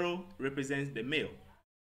 So 0 represents the male.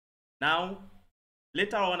 Now,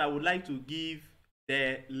 later on, I would like to give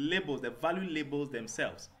the labels, the value labels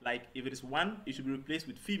themselves. Like if it is 1, it should be replaced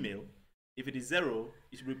with female. If it is 0,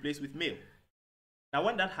 it should be replaced with male. Now,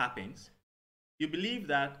 when that happens, you believe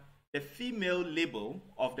that the female label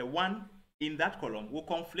of the 1 in that column will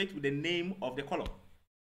conflict with the name of the column.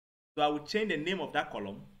 So I will change the name of that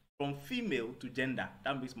column from female to gender.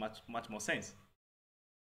 That makes much more sense.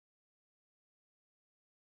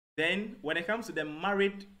 Then when it comes to the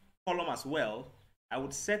married column as well, I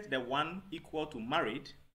would set the 1 equal to married,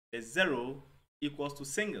 the 0 equals to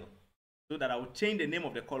single, so that I would change the name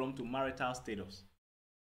of the column to marital status.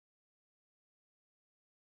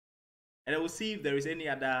 And then we'll see if there is any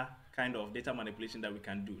other kind of data manipulation that we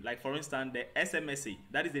can do. Like for instance, the SMSA,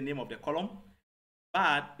 that is the name of the column,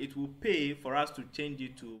 but it will pay for us to change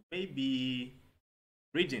it to maybe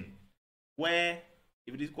region, where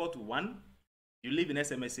if it is equal to 1, you live in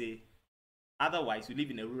SMSA, otherwise you live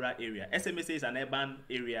in a rural area. SMSA is an urban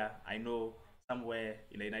area, I know, somewhere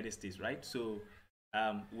in the United States, right? So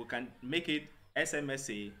we can make it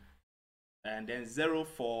SMSA and then 0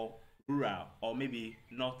 for rural, or maybe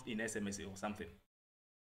not in SMSA or something.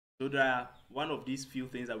 So there are one of these few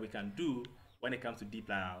things that we can do when it comes to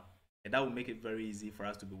dplyr, and that will make it very easy for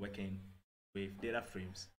us to be working with data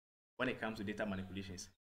frames when it comes to data manipulations.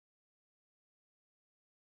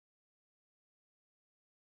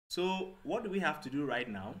 So what do we have to do right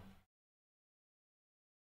now?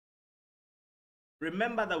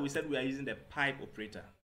 Remember that we said we are using the pipe operator.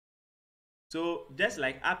 So just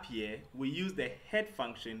like up here, we use the head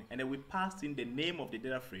function and then we pass in the name of the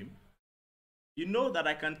data frame. You know that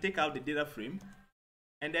I can take out the data frame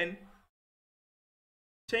and then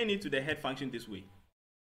chain it to the head function this way.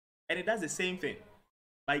 And it does the same thing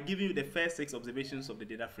by giving you the first 6 observations of the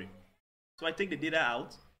data frame. So I take the data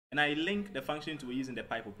out and I link the function to using the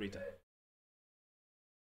pipe operator.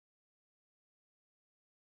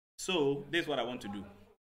 So this is what I want to do.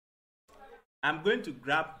 I'm going to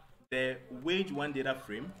grab the wage 1 data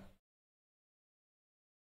frame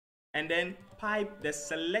and then pipe the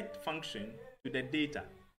select function to the data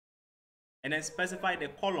and then specify the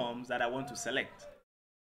columns that I want to select.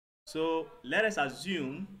 So let us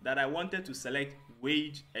assume that I wanted to select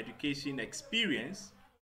wage, education, experience,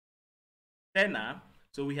 tenor.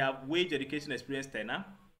 So we have wage, education, experience, tenor.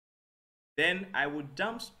 Then I would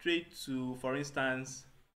jump straight to, for instance,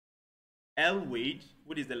 L wage,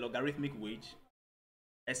 which is the logarithmic wage,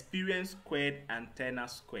 experience squared and tenor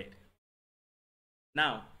squared.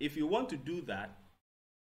 Now, if you want to do that,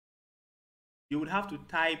 you would have to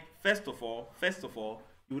type, first of all,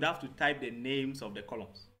 you would have to type the names of the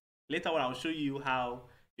columns. Later on, I'll show you how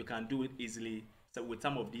you can do it easily with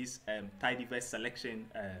some of these Tidyverse selection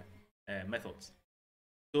methods.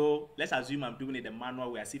 So let's assume I'm doing it the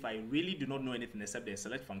manual way, as if I really do not know anything except the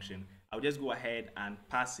select function. I'll just go ahead and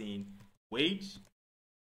pass in wage,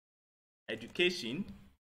 education,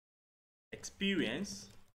 experience,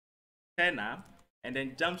 tenor, and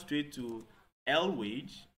then jump straight to L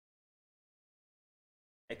wage,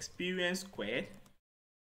 experience squared,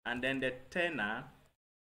 and then the tenor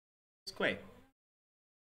squared.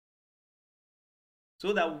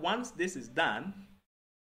 So that once this is done,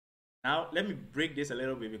 now let me break this a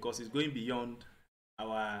little bit because it's going beyond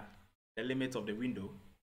the limits of the window.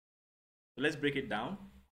 So let's break it down.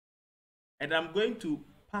 And I'm going to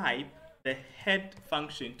pipe the head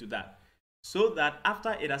function to that, so that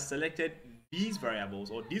after it has selected these variables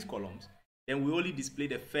or these columns, then we only display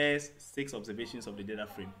the first 6 observations of the data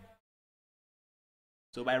frame.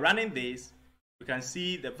 So by running this, we can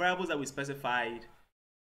see the variables that we specified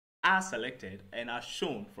are selected and are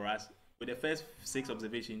shown for us with the first 6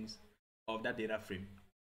 observations of that data frame.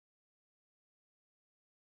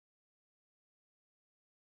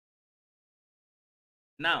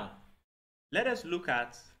 Now, let us look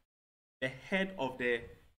at the head of the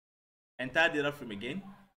entire data frame again.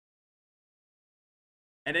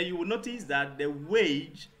 And then you will notice that the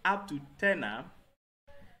wage up to tenor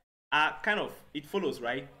are kind of, it follows,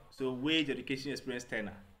 right? So wage, education, experience,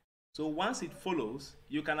 tenor. So once it follows,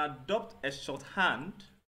 you can adopt a shorthand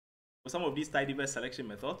for some of these Tidyverse selection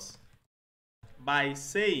methods by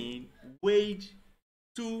saying wage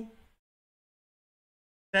to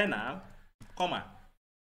tenor, comma.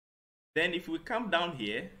 Then if we come down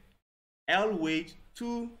here, L wage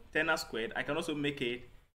to tenor squared, I can also make it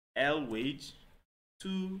L wage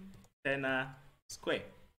to tenor squared,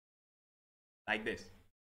 like this.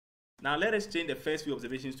 Now let us change the first few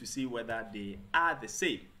observations to see whether they are the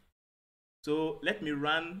same. So let me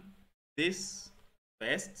run this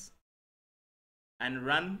first and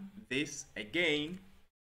run this again,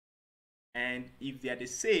 and if they are the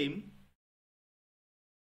same,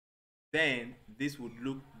 then this would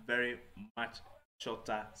look very much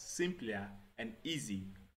shorter, simpler, and easy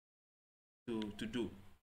to do.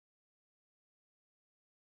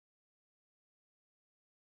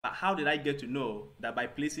 But how did I get to know that by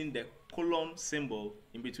placing the colon symbol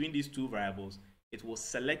in between these 2 variables, it will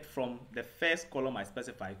select from the first column I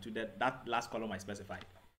specified to that last column I specified?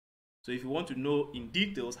 So if you want to know in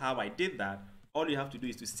details how I did that, all you have to do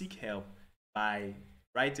is to seek help by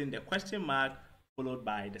writing the question mark followed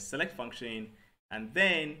by the select function, and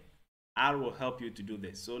then R will help you to do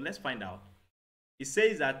this. So let's find out. It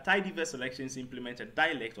says that Tidyverse selections implement a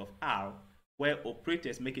dialect of R where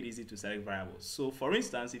operators make it easy to select variables. So for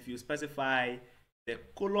instance, if you specify the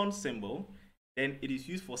colon symbol, then it is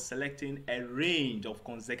used for selecting a range of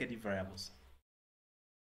consecutive variables.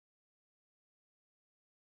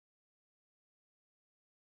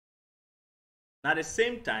 Now at the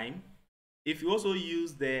same time, if you also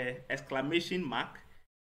use the exclamation mark,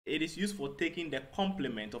 it is used for taking the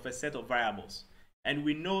complement of a set of variables. And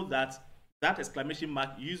we know that that exclamation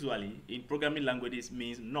mark usually in programming languages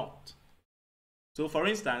means not. So for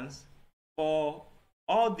instance, for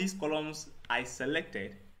all these columns I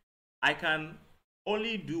selected, I can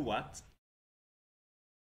only do what?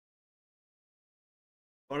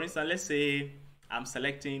 For instance, let's say I'm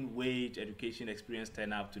selecting wage, education, experience,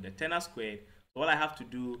 tenor up to the tenor squared. So all I have to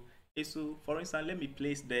do is to, for instance, let me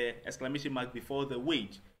place the exclamation mark before the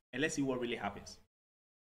wage, and let's see what really happens.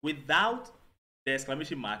 Without the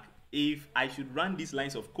exclamation mark, if I should run these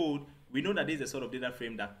lines of code, we know that this is the sort of data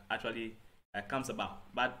frame that actually comes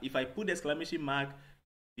about. But if I put the exclamation mark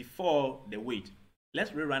before the wage,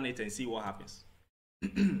 let's rerun it and see what happens.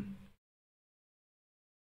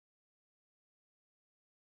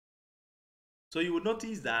 So you will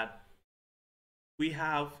notice that we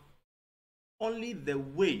have only the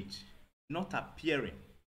wage not appearing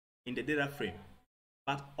in the data frame,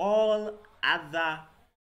 but all other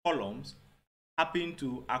columns happen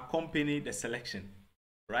to accompany the selection,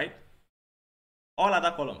 right? All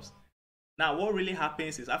other columns. Now what really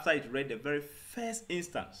happens is after it read the very first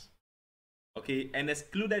instance, okay, and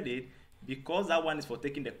excluded it, because that one is for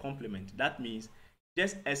taking the complement, that means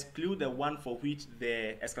just exclude the one for which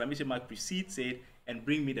the exclamation mark precedes it and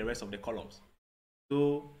bring me the rest of the columns.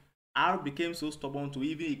 So R became so stubborn to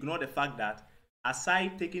even ignore the fact that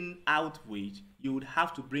aside taking out wage, you would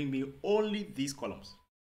have to bring me only these columns.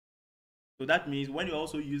 So that means when you're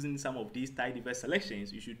also using some of these tidyverse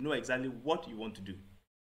selections, you should know exactly what you want to do.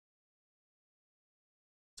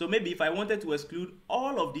 So maybe if I wanted to exclude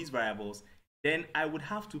all of these variables, then I would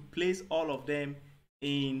have to place all of them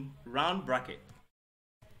in round bracket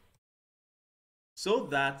so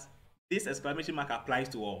that this exclamation mark applies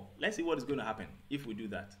to all. Let's see what is going to happen if we do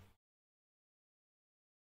that.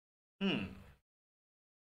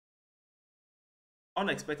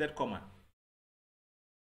 Unexpected comma.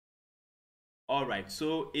 All right,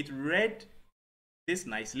 so it read this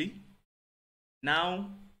nicely. Now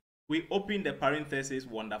we open the parenthesis,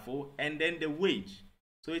 wonderful, and then the wage.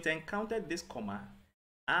 So it encountered this comma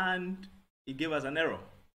and it gave us an error.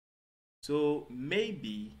 So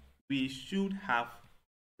maybe we should have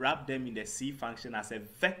wrapped them in the C function as a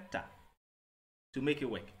vector to make it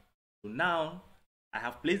work. So now I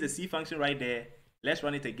have placed the C function right there. Let's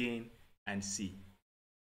run it again and see.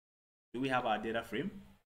 Do we have our data frame?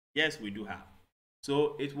 Yes, we do have.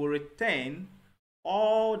 So it will return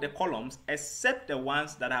all the columns except the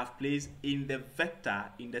ones that I have placed in the vector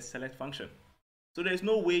in the select function. So there's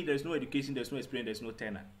no way, there's no education, there's no experience, there's no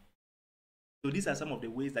tenor. So these are some of the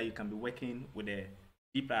ways that you can be working with the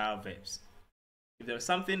dplyr verbs. If there's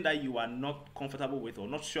something that you are not comfortable with or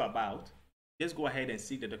not sure about, just go ahead and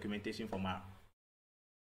seek the documentation from R.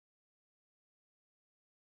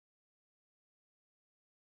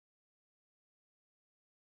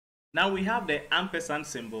 Now we have the ampersand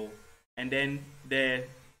symbol and then the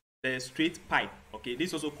straight pipe. Okay, this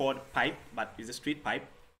is also called pipe, but it's a straight pipe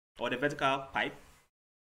or the vertical pipe.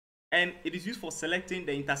 And it is used for selecting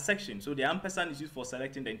the intersection. So the ampersand is used for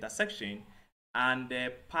selecting the intersection, and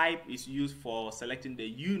the pipe is used for selecting the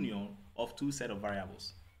union of two sets of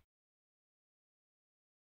variables.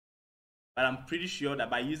 But I'm pretty sure that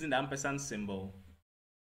by using the ampersand symbol,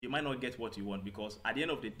 you might not get what you want, because at the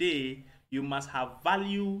end of the day, you must have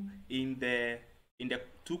value in the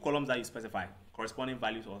two columns that you specify, corresponding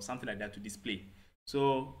values or something like that to display.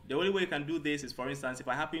 So the only way you can do this is, for instance, if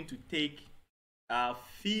I happen to take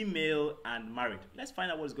female and married, let's find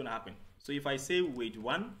out what's going to happen. So if I say wage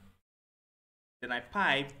 1, then I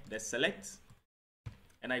pipe the select,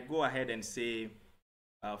 and I go ahead and say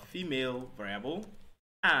female variable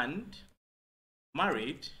and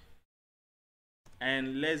married,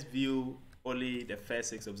 and let's view only the first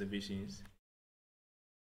 6 observations.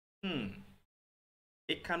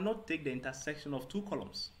 It cannot take the intersection of two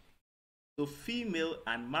columns. So female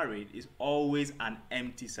and married is always an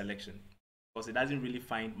empty selection because it doesn't really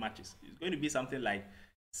find matches. It's going to be something like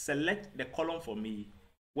select the column for me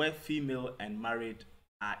where female and married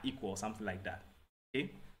are equal, something like that.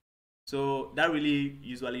 Okay, so that really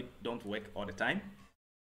usually don't work all the time.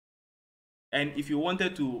 And if you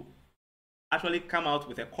wanted to actually come out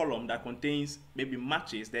with a column that contains maybe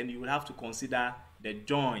matches, then you would have to consider the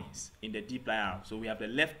joins in the dplyr. So we have the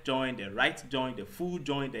left join, the right join, the full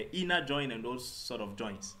join, the inner join, and those sort of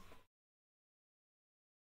joins.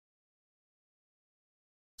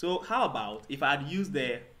 So how about if I had used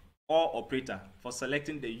the OR operator for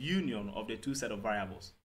selecting the union of the two set of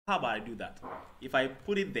variables? How about I do that? If I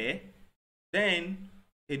put it there, then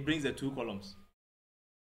it brings the two columns,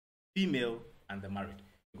 female and the married.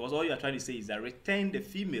 Because all you are trying to say is that return the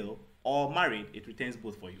female or married, it returns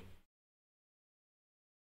both for you.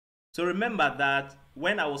 So remember that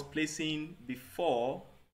when I was placing before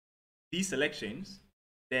these selections,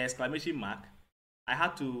 the exclamation mark, I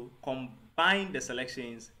had to combine the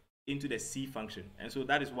selections into the C function. And so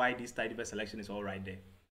that is why this tidyverse selection is all right there.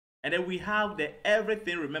 And then we have the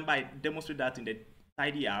everything. Remember, I demonstrated that in the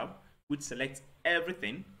tidyr, which selects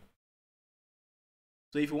everything.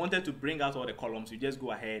 So if you wanted to bring out all the columns, you just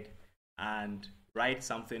go ahead and write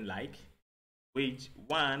something like wage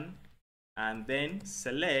 1 and then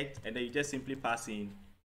select, and then you just simply pass in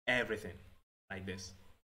everything like this.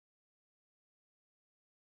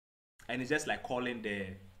 And it's just like calling the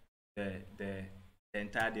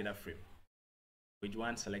entire data frame. Wage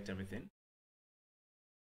 1, select everything.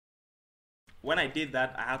 When I did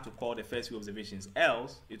that, I had to call the first few observations,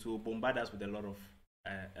 else it will bombard us with a lot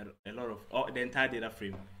of the entire data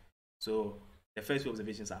frame. So the first few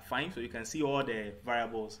observations are fine. So you can see all the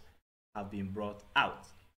variables have been brought out.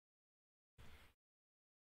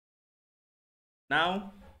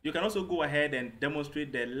 Now you can also go ahead and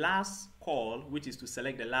demonstrate the last call, which is to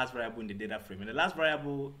select the last variable in the data frame. And the last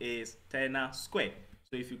variable is tidyr squared.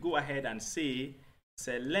 So if you go ahead and say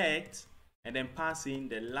select and then pass in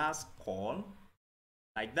the last call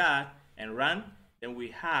like that and run, then we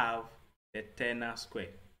have the tidyr squared.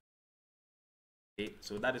 Okay,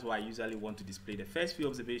 so that is why I usually want to display the first few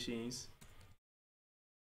observations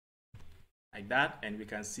like that, and we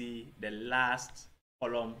can see the last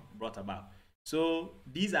column brought about. So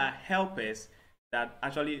these are helpers that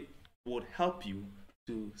actually would help you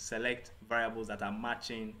to select variables that are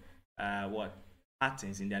matching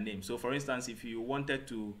patterns in their name. So for instance, if you wanted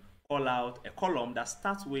to call out a column that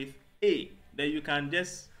starts with A, then you can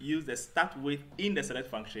just use the start with in the select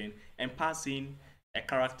function and pass in a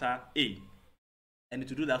character A, and it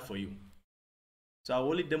will do that for you. So I will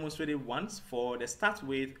only demonstrate it once for the start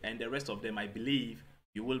with, and the rest of them I believe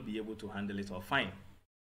you will be able to handle it all fine.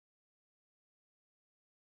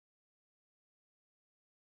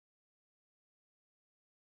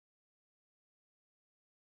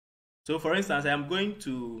 So for instance, I am going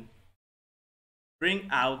to bring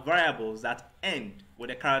out variables that end with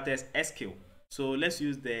the characters SQ. So let's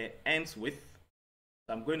use the ends with.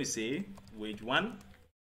 So I'm going to say wage 1,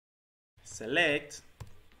 select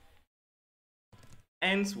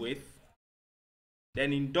ends with,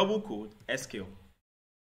 then in double quote SQ.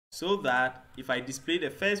 So that if I display the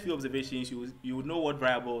first few observations, you will know what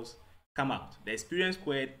variables come out, the experience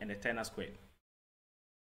squared and the tidyr squared.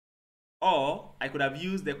 Or I could have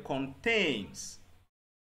used the contains.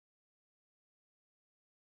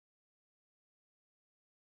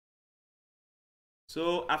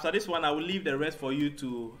 So after this one, I will leave the rest for you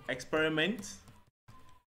to experiment.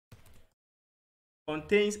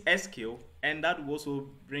 Contains SQ, and that will also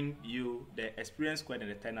bring you the experience squared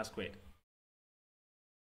and the tidyr squared.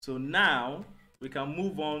 So now we can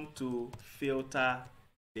move on to filter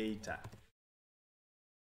data.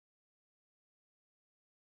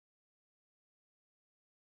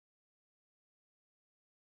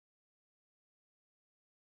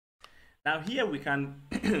 Now here we can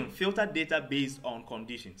filter data based on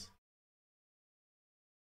conditions.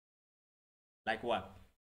 Like what?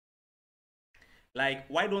 Like,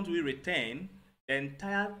 why don't we return the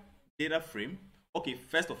entire data frame? Okay,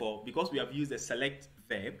 first of all, because we have used the select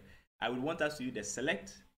verb, I would want us to use the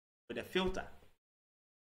select with the filter.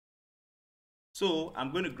 So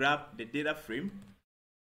I'm going to grab the data frame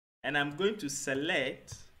and I'm going to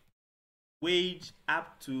select wage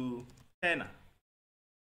up to tidyr.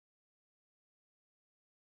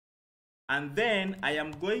 And then I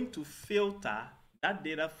am going to filter that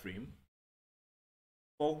data frame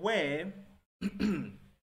for where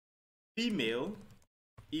female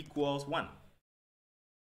equals 1.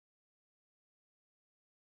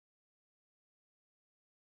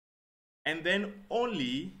 And then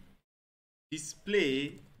only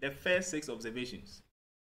display the first 6 observations.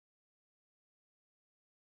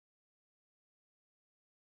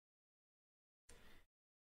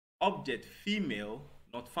 Object female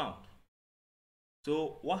not found.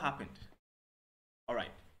 So what happened? All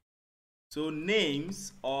right. So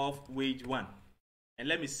names of wage 1. And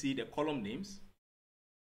let me see the column names.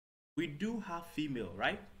 We do have female,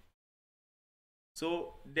 right?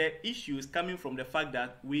 So the issue is coming from the fact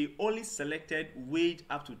that we only selected wage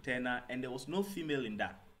up to tidyr and there was no female in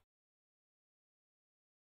that.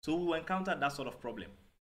 So we will encounter that sort of problem.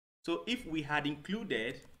 So if we had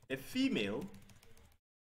included a female,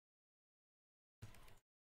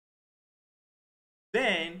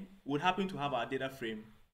 then would happen to have our data frame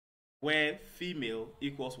where female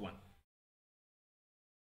equals 1.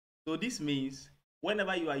 So this means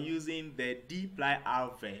whenever you are using the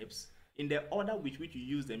dplyr verbs, in the order with which you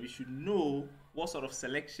use them, you should know what sort of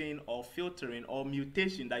selection or filtering or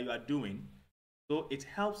mutation that you are doing. So it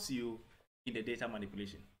helps you in the data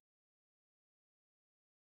manipulation.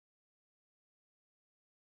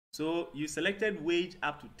 So you selected wage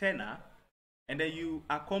up to tenor, and then you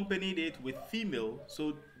accompanied it with female.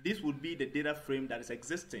 So this would be the data frame that is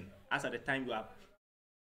existing as at the time you are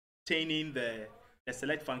chaining the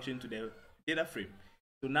select function to the data frame.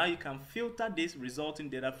 So now you can filter this resulting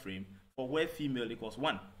data frame for where female equals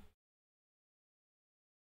 1.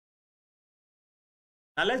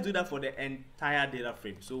 Now let's do that for the entire data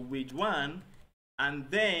frame. So wage 1, and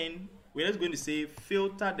then we're just going to say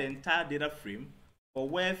filter the entire data frame for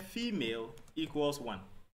where female equals 1.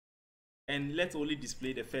 And let's only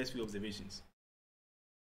display the first few observations.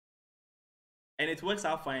 And it works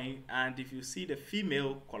out fine. And if you see the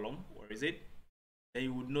female column, where is it? Then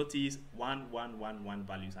you would notice 1, 1, 1, 1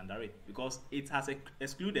 values under it, because it has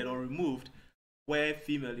excluded or removed where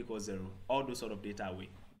female equals 0, all those sort of data away,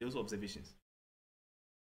 those observations.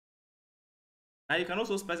 Now you can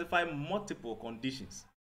also specify multiple conditions.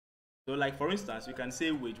 So like for instance, you can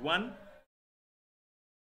say wage 1.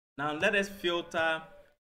 Now let us filter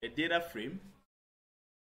a data frame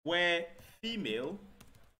where female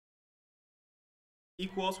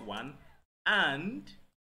equals 1 and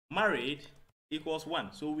married equals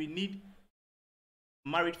 1. So we need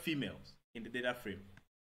married females in the data frame.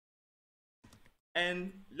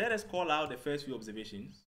 And let us call out the first few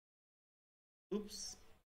observations. Oops.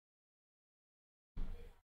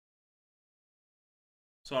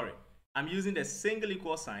 Sorry, I'm using the single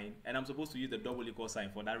equal sign, and I'm supposed to use the double equal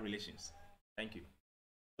sign for that relations. Thank you.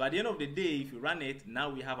 So at the end of the day, if you run it, now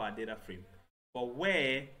we have our data frame for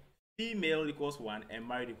where female equals 1 and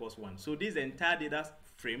married equals 1. So this is the entire data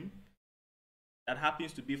frame that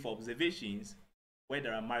happens to be for observations where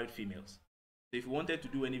there are married females. So if you wanted to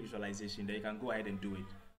do any visualization, then you can go ahead and do it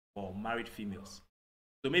for married females.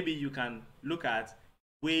 So maybe you can look at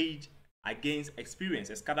wage against experience,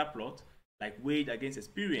 a scatter plot, like wage against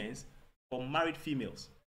experience for married females.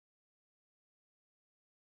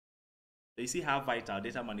 So you see how vital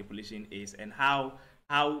data manipulation is and how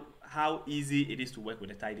easy it is to work with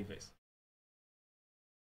the Tidyverse.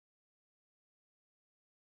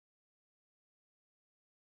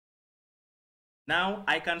 Now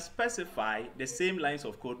I can specify the same lines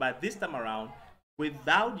of code, but this time around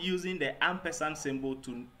without using the ampersand symbol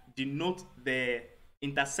to denote the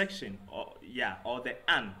intersection or the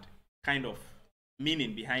and kind of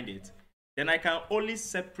meaning behind it. Then I can only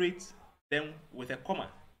separate them with a comma.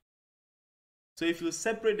 So if you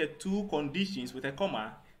separate the two conditions with a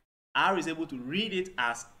comma, R is able to read it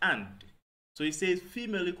as and. So it says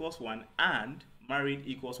female equals 1 and married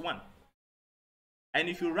equals 1. And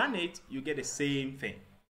if you run it, you get the same thing.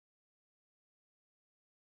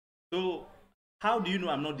 So how do you know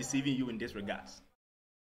I'm not deceiving you in this regards?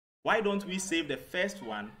 Why don't we save the first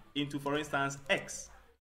one into, for instance, X,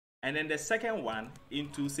 and then the second one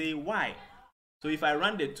into, say, Y? So if I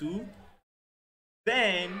run the two,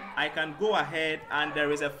 then I can go ahead and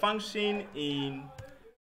there is a function in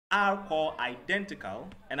R called identical,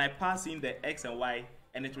 and I pass in the X and Y,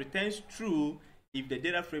 and it returns true if the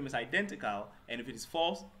data frame is identical, and if it is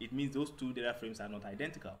false, it means those two data frames are not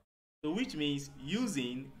identical. So which means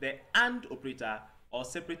using the AND operator or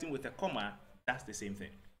separating with a comma, that's the same thing.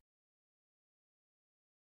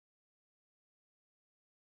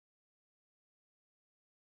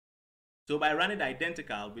 So by running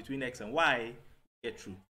identical between X and Y, get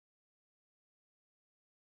true.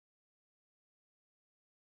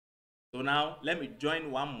 So now let me join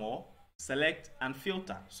one more, select and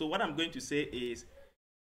filter. So what I'm going to say is,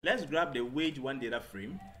 let's grab the wage 1 data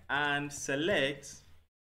frame and select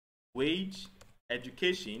wage,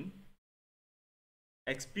 education,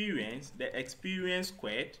 experience, the experience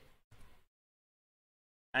squared,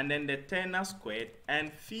 and then the tenor squared,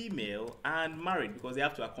 and female and married, because they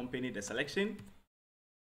have to accompany the selection.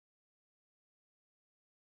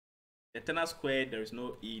 The tenor squared, there is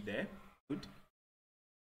no E there. Good.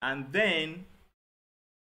 And then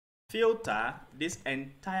filter this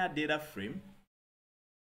entire data frame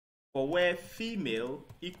for where female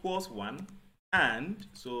equals 1 and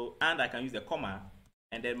I can use the comma,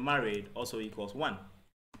 and then married also equals 1.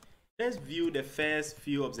 Let's view the first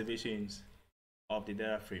few observations of the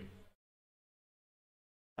data frame.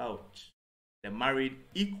 Ouch. The married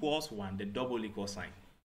equals 1, the double equal sign.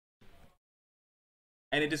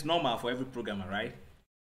 And it is normal for every programmer, right?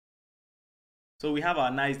 So we have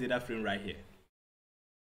our nice data frame right here.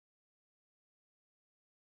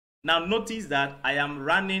 Now notice that I am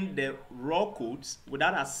running the raw codes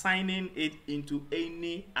without assigning it into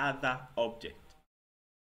any other object.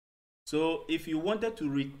 So if you wanted to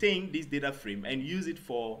retain this data frame and use it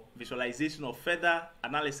for visualization or further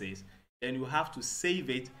analysis, then you have to save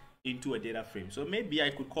it into a data frame. So maybe I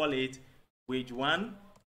could call it wage 1,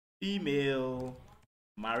 female,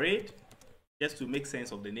 married, just to make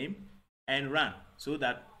sense of the name, and run, so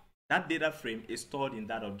that that data frame is stored in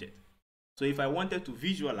that object. So if I wanted to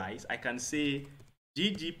visualize, I can say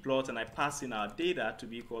ggplot and I pass in our data to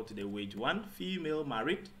be equal to the wage 1, female,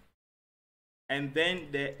 married. And then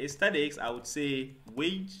the aesthetics, I would say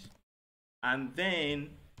wage, and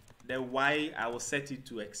then the Y, I will set it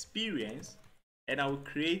to experience, and I will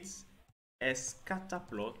create a scatter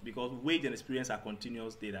plot because wage and experience are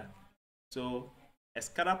continuous data. So a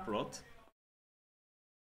scatter plot.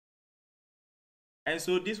 And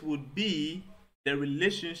so this would be the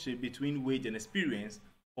relationship between wage and experience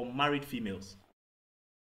for married females.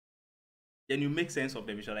 Then you make sense of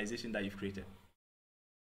the visualization that you've created.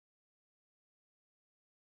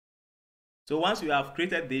 So once you have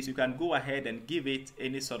created this, you can go ahead and give it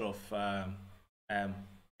any sort of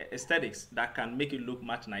aesthetics that can make it look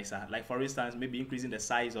much nicer. Like for instance, maybe increasing the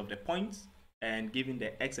size of the points and giving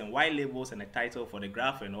the X and Y labels and a title for the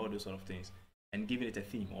graph and all those sort of things, and giving it a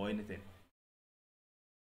theme or anything.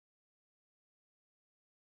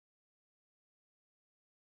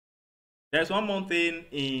 There's one more thing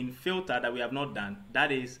in filter that we have not done.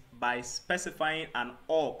 That is by specifying an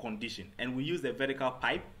OR condition, and we use the vertical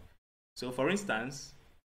pipe. So for instance,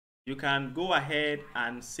 you can go ahead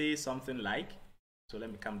and say something like, so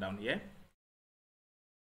let me come down here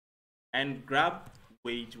and grab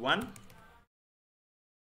wage 1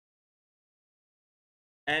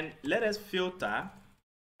 and let us filter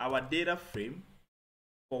our data frame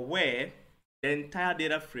for where the entire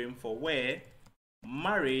data frame for where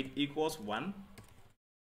married equals 1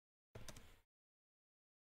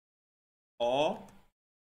 or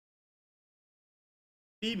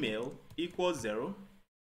female equals 0,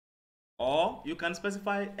 or you can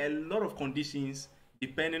specify a lot of conditions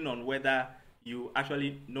depending on whether you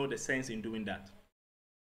actually know the sense in doing that.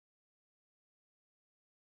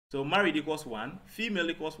 So married equals 1,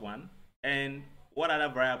 female equals 1, and what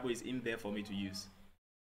other variable is in there for me to use?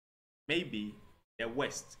 Maybe the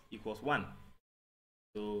west equals 1.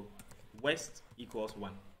 So west equals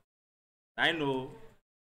 1. I know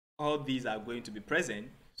all these are going to be present.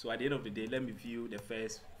 So at the end of the day, let me view the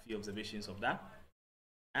first few observations of that.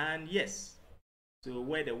 And yes, so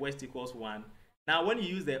where the west equals 1. Now, when you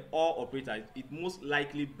use the OR operator, it most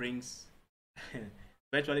likely brings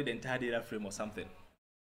virtually the entire data frame or something.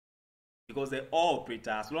 Because the OR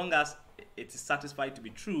operator, as long as it is satisfied to be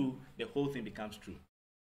true, the whole thing becomes true.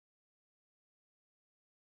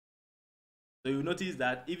 So you notice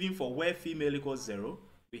that even for where female equals 0,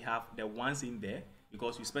 we have the ones in there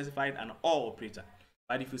because we specified an OR operator.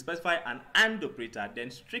 But if you specify an AND operator,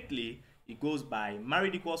 then strictly it goes by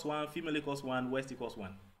married equals 1, female equals 1, west equals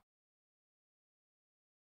 1.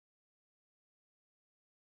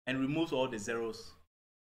 And removes all the zeros,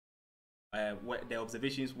 the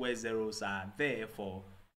observations where zeros are there for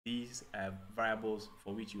these variables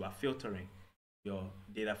for which you are filtering your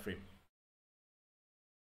data frame.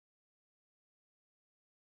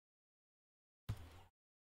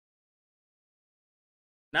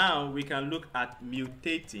 Now we can look at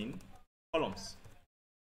mutating columns.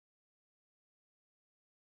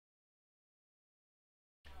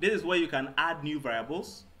 This is where you can add new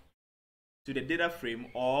variables to the data frame,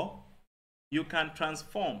 or you can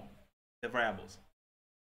transform the variables.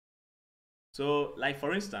 So like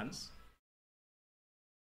for instance,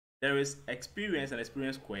 there is experience and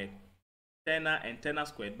experience squared, tenor and tenor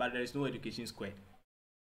squared, but there is no education squared.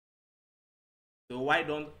 So why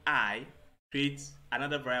don't I create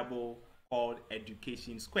another variable called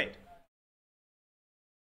education squared?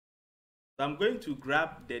 So I'm going to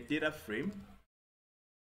grab the data frame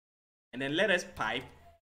and then let us pipe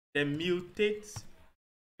the mutate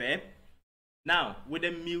verb. Now with the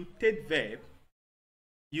mutate verb,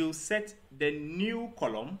 you set the new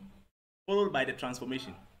column followed by the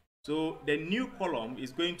transformation. So the new column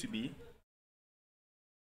is going to be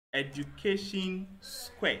education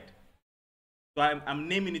squared. So I'm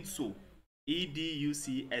naming it so,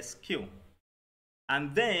 EDUCSQ.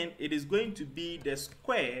 And then it is going to be the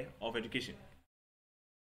square of education.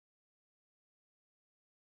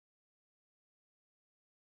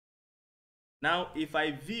 Now, if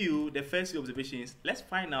I view the first few observations, let's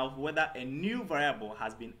find out whether a new variable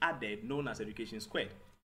has been added known as education squared.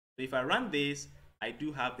 So if I run this, I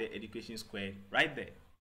do have the education squared right there.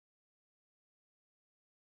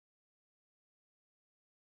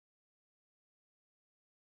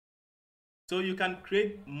 So you can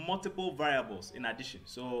create multiple variables in addition.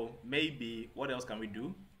 So maybe what else can we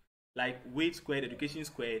do? Like weight squared, education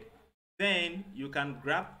squared. Then you can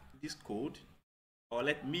grab this code, or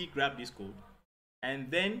let me grab this code,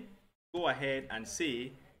 and then go ahead and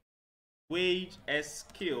say wage s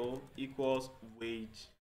skill equals wage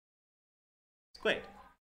squared.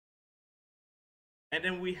 And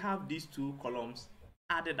then we have these two columns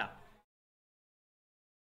added up.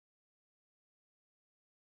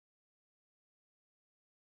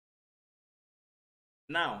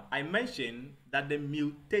 Now, I mentioned that the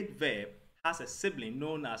mutate verb has a sibling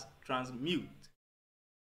known as transmute.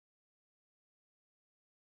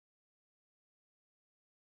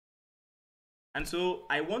 And so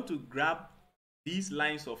I want to grab these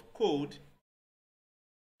lines of code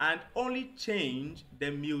and only change the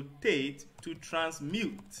mutate to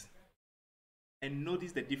transmute. And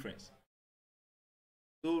notice the difference.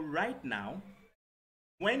 So right now,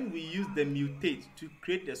 when we use the mutate to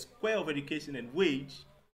create the square of education and wage,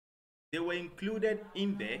 they were included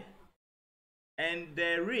in there, and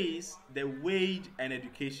there is the wage and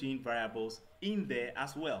education variables in there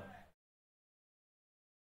as well.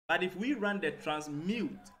 But if we run the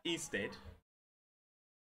transmute instead,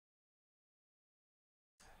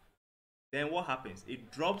 then what happens?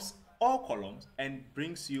 It drops all columns and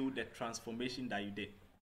brings you the transformation that you did.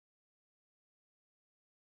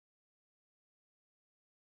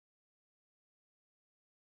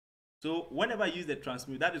 So whenever I use the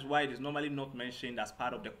transmute, that is why it is normally not mentioned as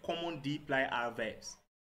part of the common dplyr verbs.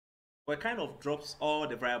 But it kind of drops all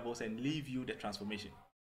the variables and leave you the transformation.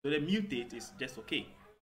 So the mutate is just okay.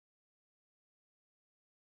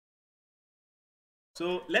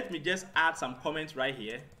 So let me just add some comments right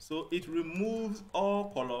here. So it removes all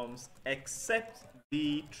columns except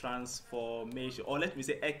the transformation, or let me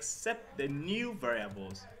say except the new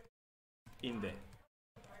variables in there.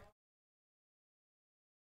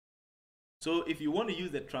 So if you want to use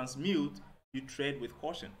the transmute, you tread with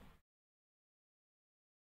caution.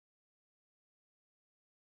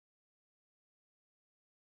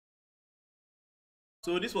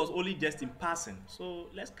 So this was only just in passing. So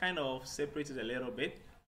let's kind of separate it a little bit.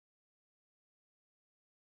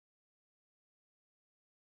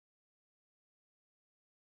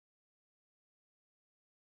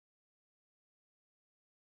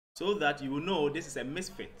 So that you will know this is a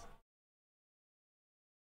misfit.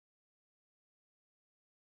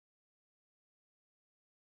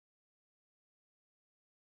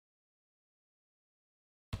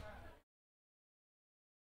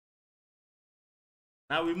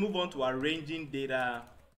 Now we move on to arranging data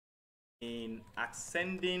in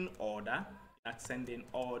ascending order, ascending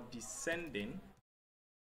or descending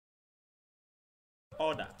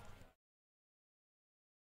order.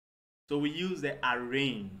 So we use the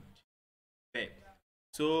arrange verb.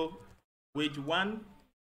 So wage 1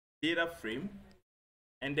 data frame,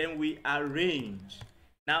 and then we arrange.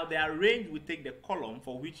 Now the arrange will take the column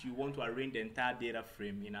for which you want to arrange the entire data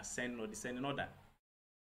frame in ascending or descending order.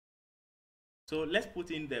 So let's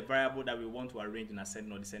put in the variable that we want to arrange in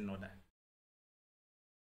ascending or descending order.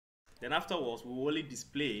 Then afterwards, we will only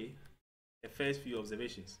display the first few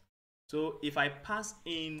observations. So if I pass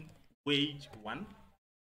in wage 1,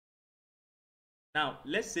 now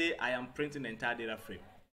let's say I am printing the entire data frame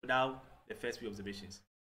without the first few observations.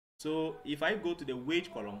 So if I go to the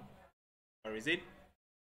wage column, where is it?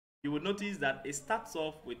 You will notice that it starts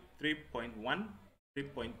off with 3.1,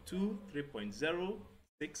 3.2, 3.0,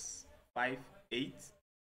 6, 5, 8.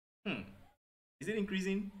 Is it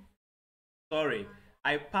increasing? Sorry,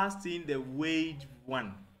 I passed in the wage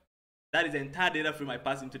 1. That is the entire data frame I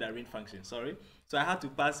passed into the arrange function. Sorry. So I had to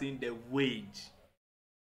pass in the wage.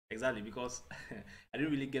 Exactly, because I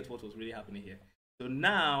didn't really get what was really happening here. So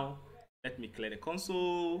now let me clear the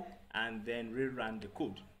console and then rerun the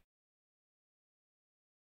code.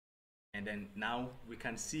 And then now we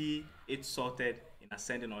can see it sorted in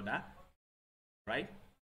ascending order, right?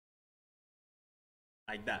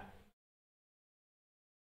 Like that.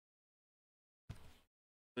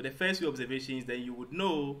 So the first few observations, then you would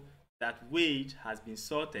know that wage has been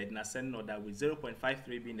sorted in ascending order with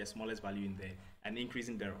 0.53 being the smallest value in there and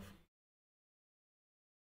increasing thereof.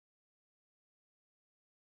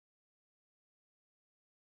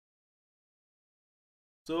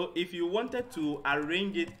 So if you wanted to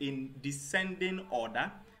arrange it in descending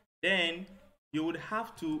order, then you would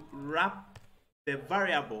have to wrap the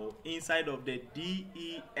variable inside of the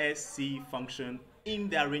desc function in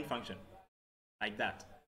the arrange function, like that.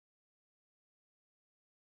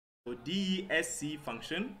 So desc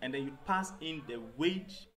function, and then you pass in the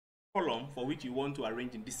wage column for which you want to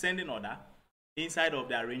arrange in descending order inside of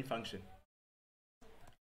the arrange function.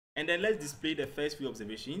 And then let's display the first few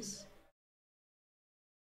observations.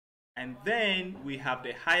 And then we have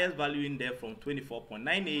the highest value in there from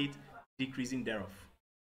 24.98, decreasing thereof.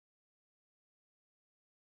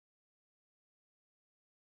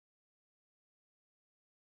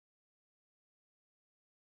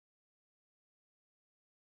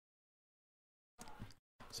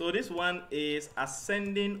 So this one is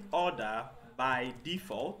ascending order by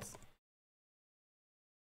default.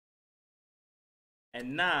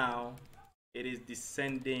 And now it is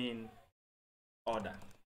descending order.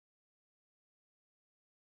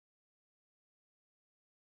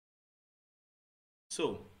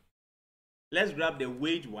 So let's grab the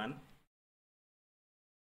wage one.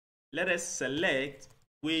 Let us select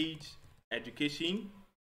wage, education,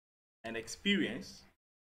 and experience.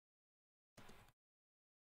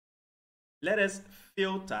 Let us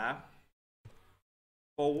filter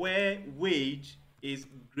for where wage is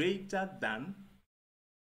greater than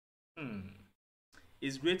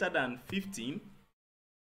 15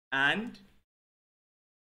 and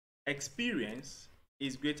experience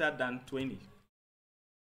is greater than 20.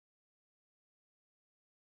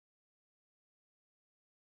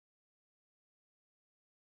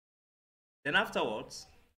 Then afterwards,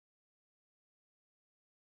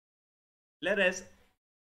 let us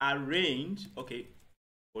arrange, okay,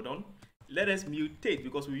 hold on. Let us mutate,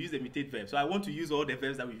 because we use the mutate verb. So I want to use all the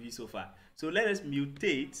verbs that we've used so far. So let us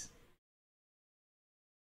mutate,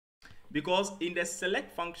 because in the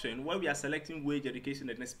select function, where we are selecting wage, education,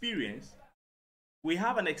 and experience, we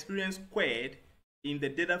have an experience squared in the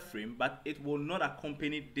data frame, but it will not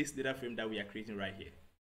accompany this data frame that we are creating right here.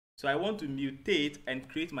 So I want to mutate and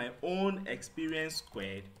create my own experience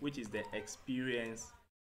squared, which is the experience,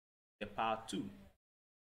 the power 2.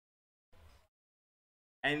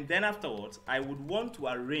 And then afterwards, I would want to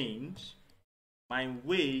arrange my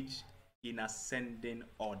wage in ascending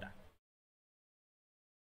order.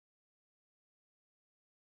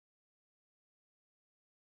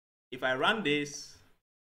 If I run this,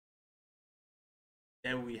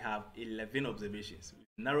 then we have 11 observations. We've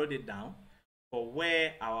narrowed it down for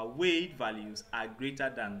where our wage values are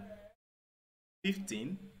greater than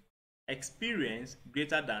 15, experience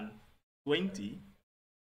greater than 20.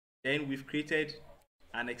 Then we've created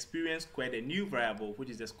an experience squared, a new variable, which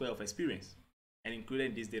is the square of experience, and included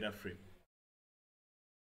in this data frame.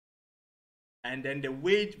 And then the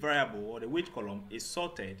wage variable, or the wage column, is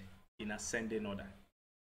sorted in ascending order.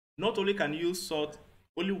 Not only can you sort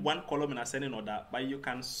only one column in ascending order, but you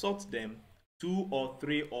can sort them 2 or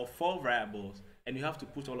 3 or 4 variables, and you have to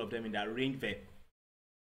put all of them in the arrange verb.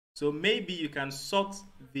 So maybe you can sort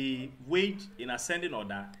the wage in ascending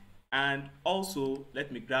order, and also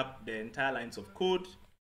let me grab the entire lines of code.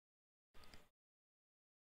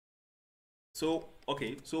 So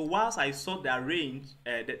okay, so whilst I sort the arrange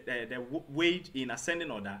the wage in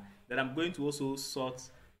ascending order, then I'm going to also sort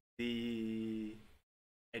the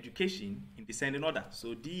education in descending order.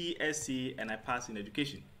 So DESC, and I pass in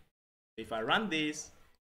education. If I run this,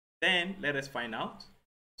 then let us find out.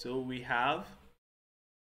 So we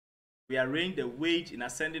arrange the wage in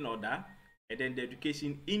ascending order, and then the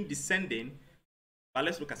education in descending. But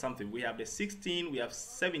let's look at something. We have the 16, we have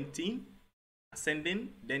 17 ascending,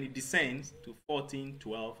 then it descends to 14,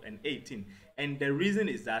 12, and 18. And the reason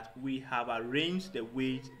is that we have arranged the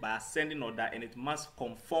wage by ascending order, and it must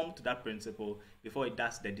conform to that principle before it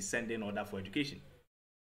does the descending order for education,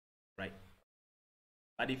 right?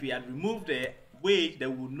 But if we had removed the wage, there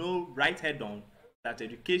would know right head on that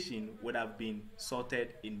education would have been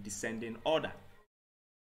sorted in descending order.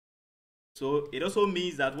 So it also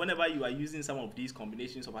means that whenever you are using some of these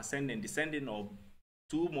combinations of ascending and descending, or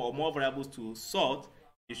 2 or more variables to sort,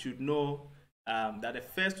 you should know that the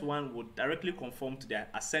first one would directly conform to the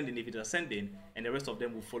ascending if it is ascending, and the rest of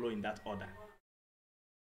them will follow in that order.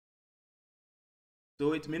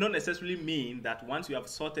 So it may not necessarily mean that once you have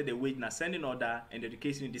sorted the wage in ascending order and the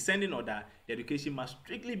education in descending order, the education must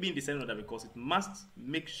strictly be in descending order, because it must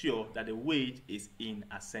make sure that the wage is in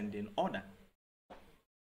ascending order.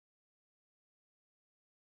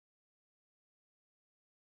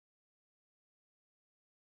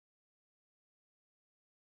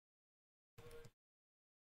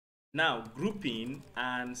 Now, grouping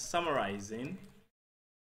and summarizing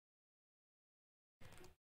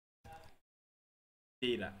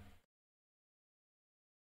data.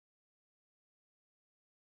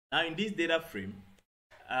 Now in this data frame,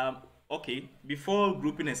 okay, before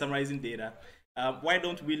grouping and summarizing data, why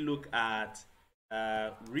don't we look at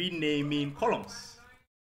renaming columns?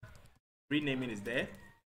 Renaming is there.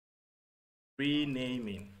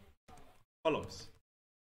 Renaming columns.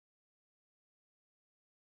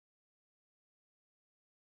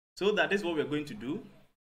 So that is what we're going to do.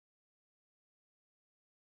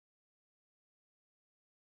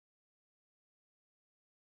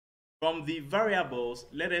 From the variables,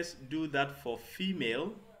 let us do that for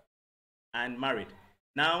female and married.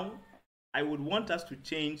 Now, I would want us to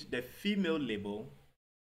change the female label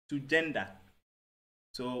to gender.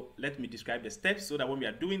 So let me describe the steps so that when we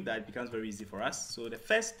are doing that, it becomes very easy for us. So the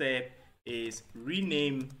first step is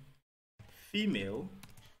rename female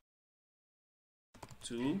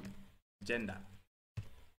to gender.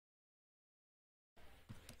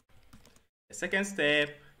 The second step,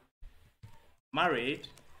 married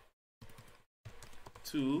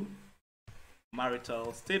to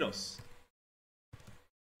marital status.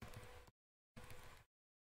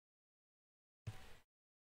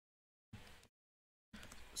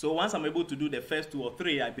 So once I'm able to do the first 2 or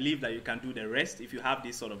 3, I believe that you can do the rest if you have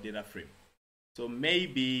this sort of data frame. So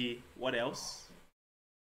maybe, what else?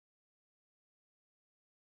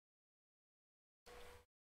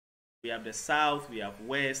 We have the South, we have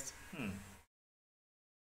West. We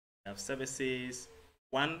have services.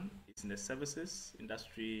 One is in the services,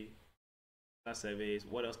 industry, service.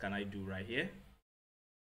 What else can I do right here?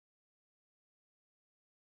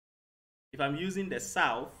 If I'm using the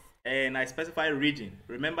South and I specify region,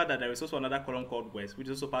 remember that there is also another column called West, which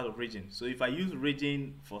is also part of region. So if I use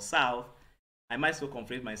region for South, I might still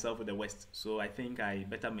conflate myself with the West. So I think I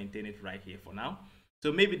better maintain it right here for now.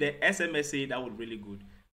 So maybe the SMSA, that would be really good.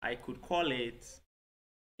 I could call it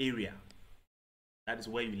area. That is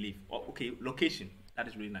where you live. Oh, okay, location. That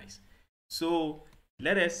is really nice. So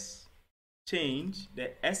let us change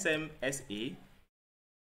the SMSA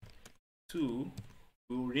to,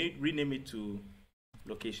 we'll rename it to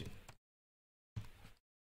location.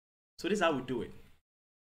 So this is how we do it.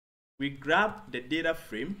 We grab the data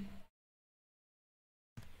frame,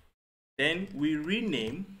 then we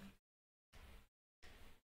rename.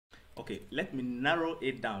 Okay, let me narrow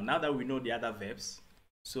it down now that we know the other verbs.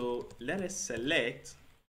 So let us select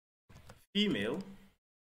female,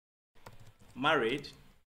 married,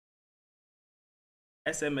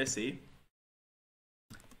 SMSA.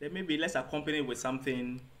 Then maybe let's accompany it with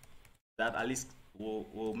something that at least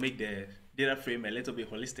will make the data frame a little bit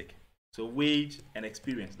holistic. So wage and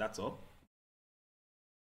experience, that's all.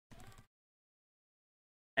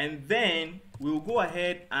 And then we'll go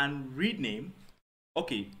ahead and rename.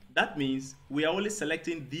 Okay, that means we are only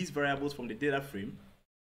selecting these variables from the data frame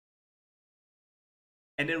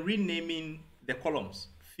and then renaming the columns,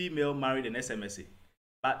 female, married, and SMSA.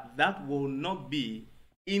 But that will not be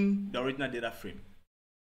in the original data frame.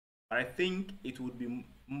 But I think it would be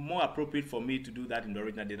more appropriate for me to do that in the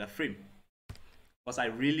original data frame, because I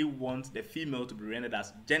really want the female to be rendered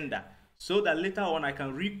as gender, so that later on I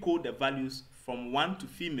can recode the values from 1 to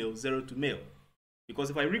female, 0 to male.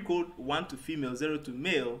 Because if I recode 1 to female, 0 to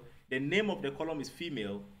male, the name of the column is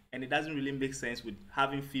female, and it doesn't really make sense with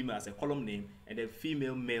having female as a column name and then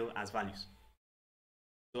female, male as values.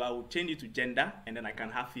 So I will change it to gender, and then I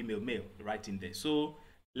can have female, male right in there. So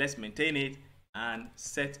let's maintain it and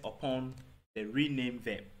set upon the rename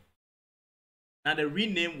verb. Now the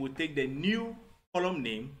rename will take the new column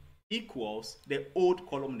name equals the old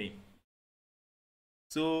column name.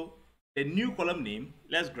 So the new column name,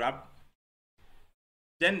 let's grab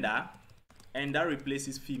gender, and that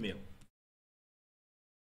replaces female.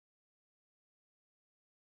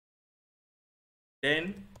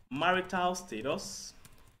 Then marital status,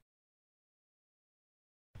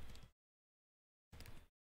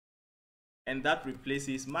 and that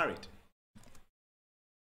replaces married.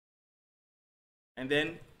 And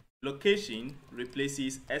then location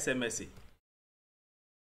replaces SMSA.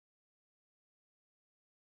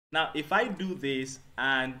 Now, if I do this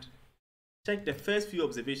and check the first few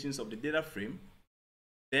observations of the data frame,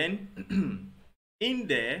 then in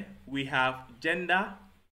there we have gender,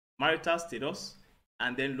 marital status,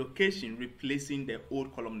 and then location replacing the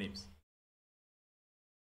old column names.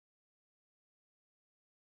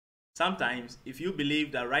 Sometimes, if you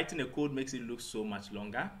believe that writing a code makes it look so much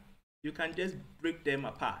longer, you can just break them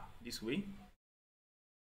apart this way.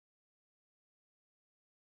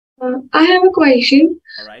 I have a question.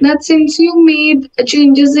 Right. That since you made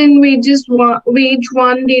changes in wage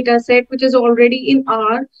one data set, which is already in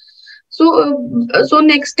R, so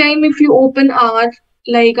next time if you open R,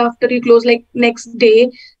 like after you close, like next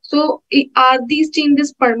day, So are these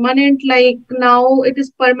changes permanent? Like now it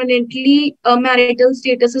is permanently marital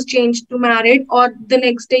status is changed to married, or the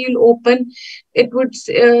next day you'll open it would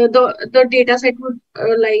the data set would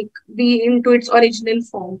like be into its original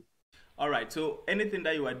form. All right. So anything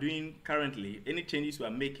that you are doing currently, any changes you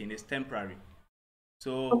are making is temporary.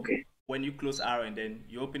 So Okay. when you close R and then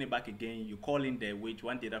you open it back again, you call in the wage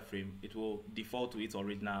one data frame, it will default to its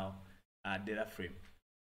original data frame.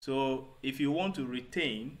 So if you want to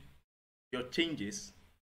retain your changes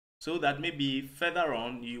so that maybe further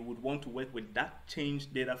on you would want to work with that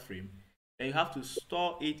changed data frame, then you have to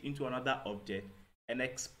store it into another object and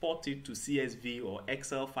export it to CSV or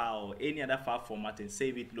Excel file or any other file format and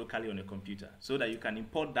save it locally on a computer so that you can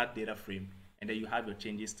import that data frame and then you have your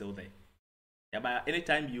changes still there. Yeah, but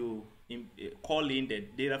anytime you call in the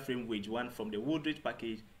data frame wage one from the Woodridge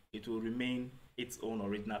package, it will remain its own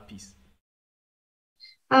original piece.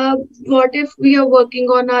 What if we are working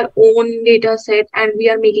on our own data set and we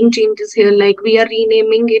are making changes here, like we are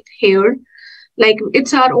renaming it here, like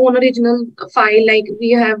it's our own original file, like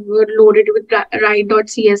we have loaded with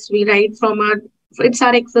write.csv, right, from our it's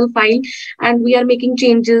our Excel file, and we are making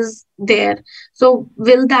changes there. So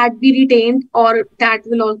will that be retained, or that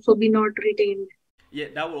will also be not retained? Yeah,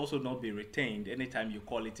 that will also not be retained anytime you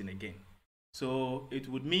call it in again. So it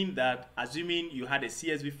would mean that assuming you had a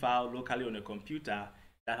CSV file locally on a computer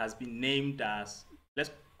that has been named as,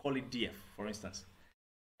 let's call it DF, for instance,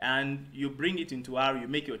 and you bring it into R, you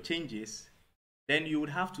make your changes, then you would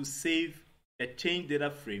have to save the change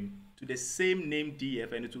data frame to the same name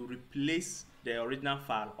DF and it will replace the original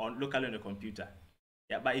file on locally on the computer.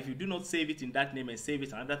 Yeah, but if you do not save it in that name and save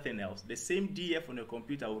it another thing else, the same DF on your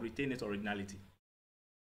computer will retain its originality.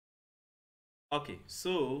 Okay,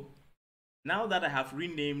 so now that I have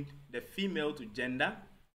renamed the female to gender,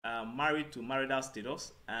 married to marital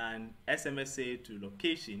status, and SMSA to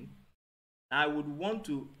location, I would want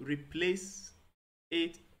to replace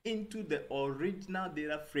it into the original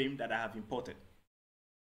data frame that I have imported.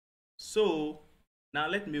 So now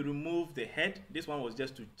let me remove the head. This one was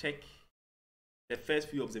just to check the first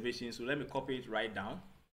few observations. So let me copy it right down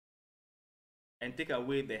and take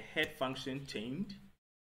away the head function chained.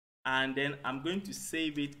 And then I'm going to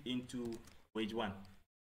save it into wage one.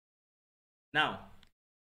 Now,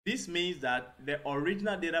 this means that the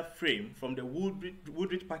original data frame from the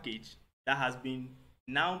Woodridge package that has been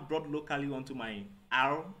now brought locally onto my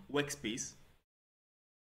R workspace,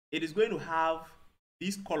 it is going to have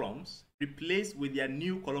these columns replaced with their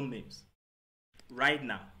new column names right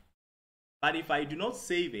now. But if I do not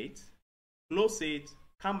save it, close it,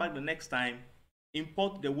 come back the next time,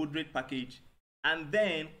 import the Woodridge package, and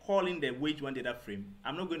then call in the wage one data frame,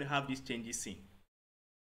 I'm not going to have these changes seen.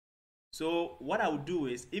 So what I will do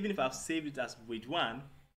is, even if I've saved it as wage one,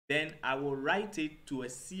 then I will write it to a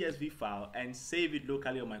CSV file and save it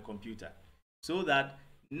locally on my computer. So that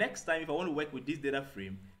next time if I want to work with this data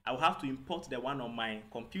frame, I will have to import the one on my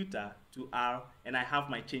computer to R and I have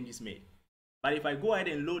my changes made. But if I go ahead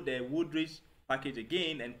and load the Woodridge package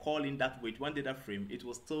again and call in that wage one data frame, it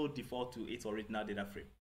will still default to its original data frame.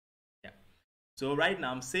 Yeah. So right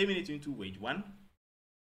now I'm saving it into wage one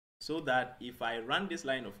so that if I run this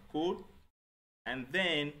line of code and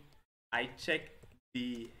then I check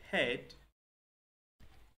the head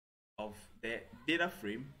of the data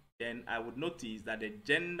frame, then I would notice that the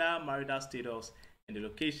gender, marital status, and the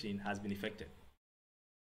location has been affected.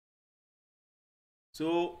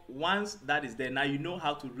 So once that is there, now you know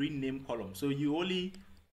how to rename columns. So you only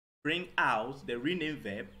bring out the rename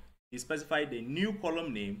verb, you specify the new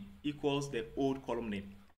column name equals the old column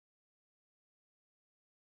name.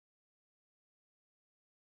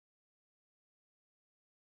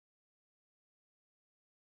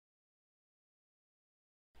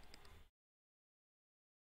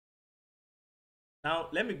 Now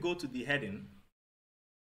let me go to the heading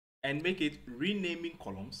and make it renaming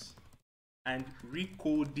columns and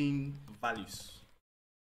recoding values.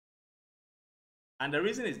 And the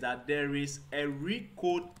reason is that there is a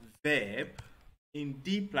recode verb in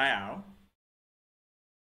dplyr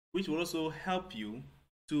which will also help you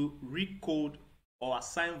to recode or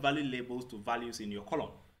assign value labels to values in your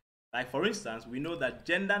column. Like for instance, we know that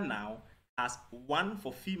gender now has 1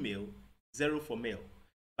 for female, 0 for male.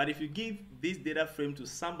 But if you give this data frame to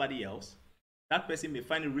somebody else, that person may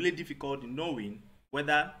find it really difficult in knowing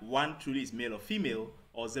whether 1 truly is male or female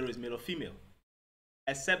or 0 is male or female.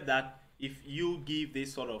 Except that if you give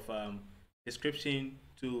this sort of description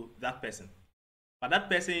to that person. But that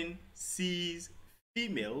person sees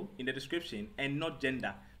female in the description and not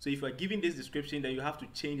gender. So if you are giving this description, then you have to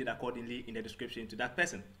change it accordingly in the description to that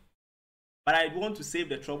person. But I want to save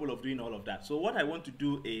the trouble of doing all of that. So what I want to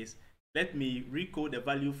do is, let me recode the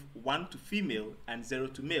value 1 to female and 0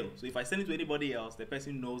 to male. So if I send it to anybody else, the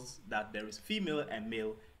person knows that there is female and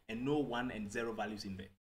male and no 1 and 0 values in there.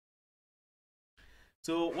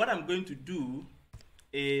 So what I'm going to do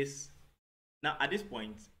is, now at this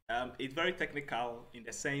point, it's very technical in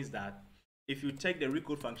the sense that if you check the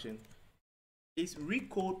recode function, is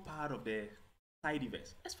recode part of the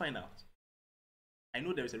Tidyverse? Let's find out. I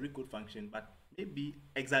know there is a recode function, but maybe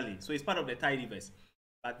exactly. So it's part of the Tidyverse.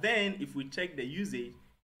 But then if we check the usage,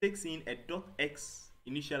 it takes in a .x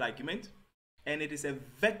initial argument, and it is a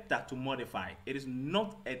vector to modify. It is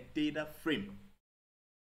not a data frame.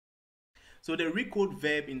 So the recode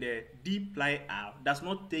verb in the dplyr does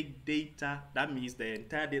not take data. That means the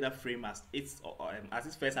entire data frame as its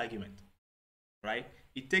first argument, right?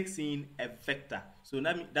 It takes in a vector. So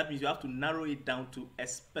that means you have to narrow it down to a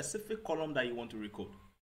specific column that you want to recode.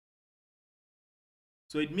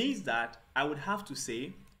 So it means that I would have to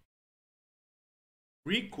say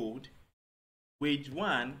recode wage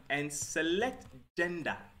 1 and select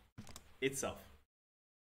gender itself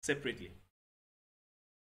separately.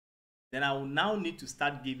 Then I will now need to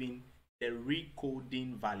start giving the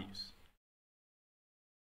recoding values.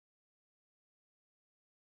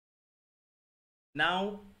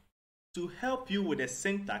 Now, to help you with the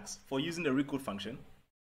syntax for using the recode function,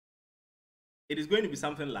 it is going to be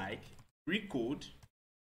something like recode.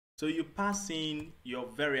 So you pass in your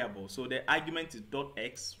variable. So the argument is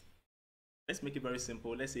 .x. Let's make it very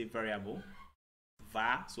simple. Let's say variable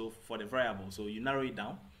var. So for the variable, so you narrow it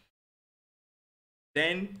down.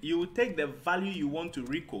 Then you will take the value you want to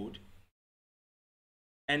recode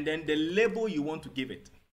and then the label you want to give it.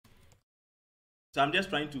 So I'm just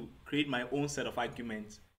trying to create my own set of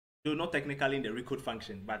arguments, though not technically in the recode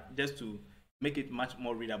function, but just to make it much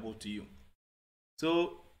more readable to you.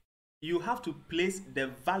 So you have to place the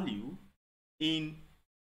value in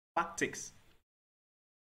backticks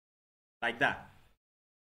like that.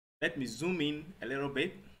 Let me zoom in a little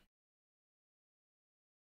bit.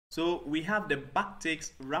 So we have the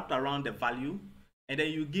backticks wrapped around the value, and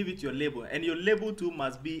then you give it your label, and your label too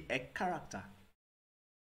must be a character.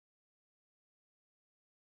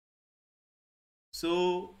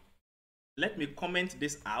 So let me comment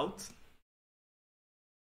this out.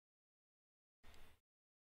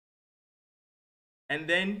 And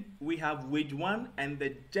then we have wage 1 and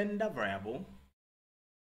the gender variable.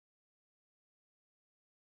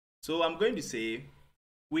 So I'm going to say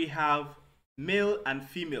we have male and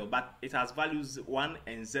female, but it has values 1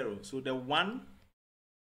 and 0. So the 1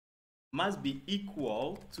 must be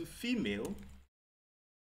equal to female,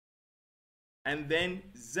 and then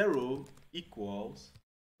 0 equals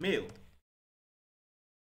male.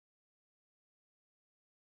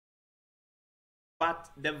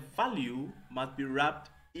 But the value must be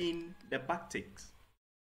wrapped in the backticks,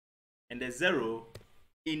 and the 0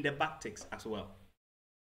 in the backticks as well.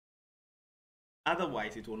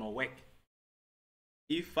 Otherwise, it will not work.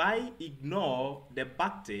 If I ignore the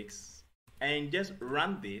backticks and just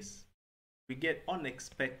run this, we get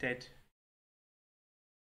unexpected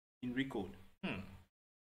in recode.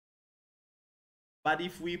 But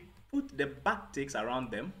if we put the backticks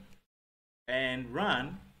around them and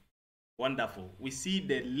run, wonderful. We see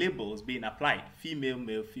the labels being applied: female,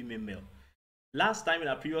 male, female, male. Last time in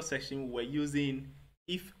our previous section, we were using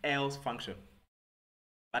if-else function.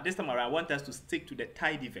 But this time around, I want us to stick to the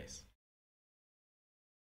tidyverse.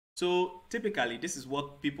 So typically, this is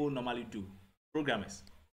what people normally do, programmers.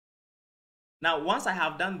 Now, once I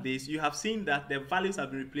have done this, you have seen that the values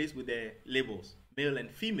have been replaced with the labels, male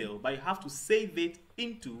and female, but you have to save it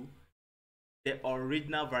into the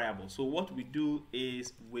original variable. So what we do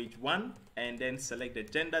is wage 1 and then select the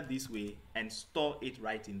gender this way and store it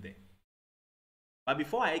right in there. But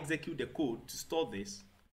before I execute the code to store this,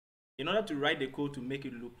 in order to write the code to make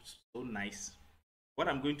it look so nice, what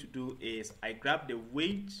I'm going to do is I grab the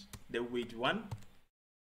wage 1,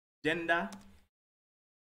 gender,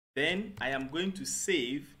 then I am going to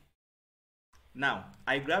save. Now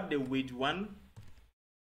I grab the wage 1,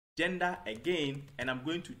 gender again, and I'm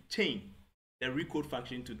going to chain the recode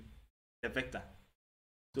function to the vector.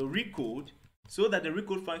 So recode, so that the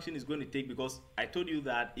recode function is going to take, because I told you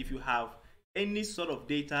that if you have any sort of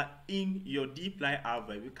data in your dplyr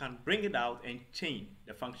verb, you can bring it out and chain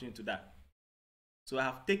the function to that. So I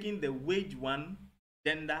have taken the wage 1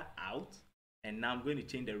 gender out, and now I'm going to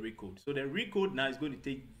change the recode. So the recode now is going to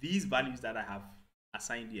take these values that I have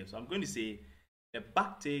assigned here. So I'm going to say the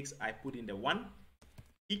backticks I put in the 1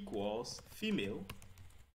 equals female,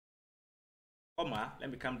 comma,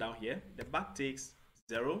 let me come down here, the backticks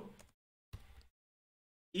 0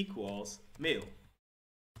 equals male.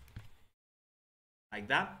 Like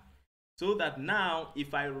that. So that now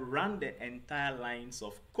if I run the entire lines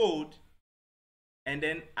of code and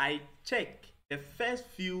then I check the first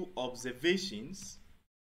few observations,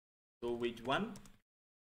 so wage 1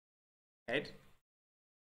 head,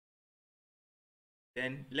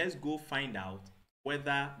 then let's go find out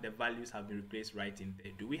whether the values have been replaced right in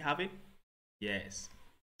there. Do we have it? Yes.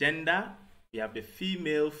 Gender, we have the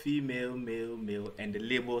female, female, male, male, and the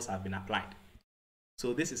labels have been applied.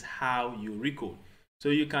 So this is how you recode. So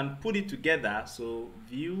you can put it together. So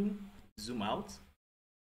view, zoom out.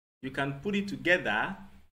 You can put it together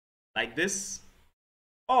like this,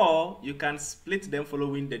 or you can split them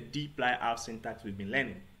following the dplyr syntax we've been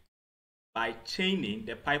learning by chaining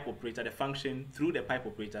the pipe operator, the function, through the pipe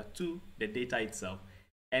operator to the data itself.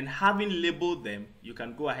 And having labeled them, you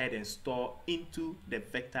can go ahead and store into the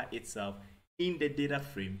vector itself in the data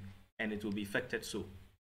frame, and it will be effected so.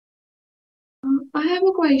 I have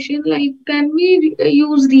a question, like, can we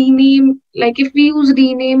use rename? Like, if we use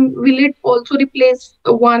rename, will it also replace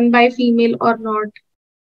one by female or not?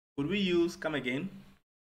 Could we use, come again?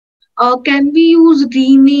 Can we use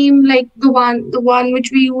rename, like the one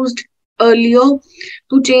which we used earlier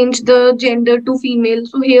to change the gender to female?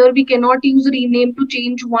 So here we cannot use rename to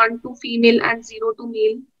change 1 to female and 0 to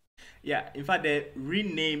male. Yeah, in fact, the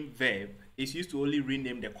rename verb is used to only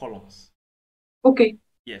rename the columns. Okay.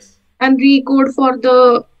 Yes. And recode for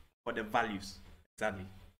the values, exactly.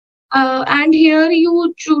 And here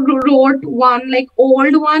you wrote one, like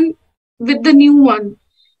old one with the new one.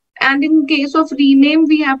 And in case of rename,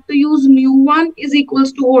 we have to use new one is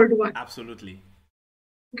equals to old one. Absolutely.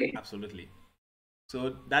 Okay. Absolutely.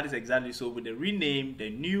 So that is exactly so. With the rename, the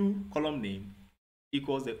new column name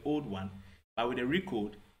equals the old one, but with the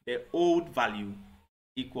recode, the old value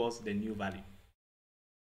equals the new value.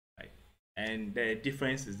 Right? And the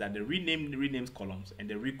difference is that the rename renames columns and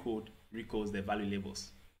the recode recodes the value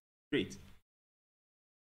labels. Great.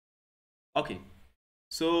 Okay.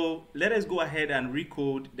 So let us go ahead and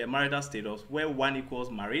recode the marital status where 1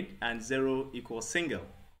 equals married and 0 equals single.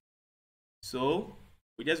 So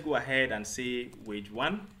we just go ahead and say wage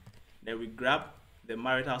 1, then we grab the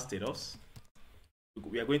marital status.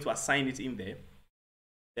 We are going to assign it in there.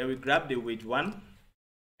 Then we grab the wage 1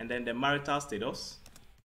 and then the marital status,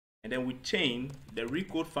 and then we chain the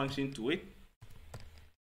recode function to it.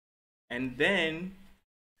 And then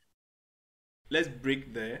let's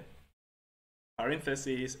break the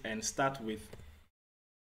parentheses and start with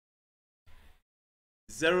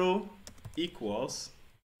 0 equals,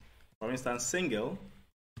 for instance, single,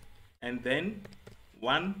 and then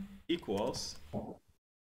 1 equals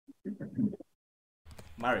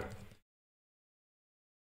married.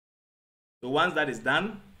 So once that is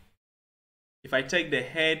done, if I check the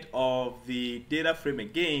head of the data frame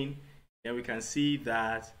again, then we can see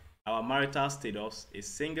that our marital status is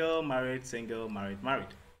single, married, married.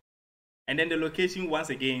 And then the location, once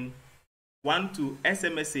again, 1 to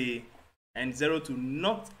SMSA and 0 to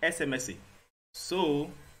not SMSA. So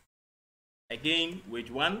again,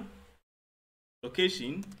 wage 1,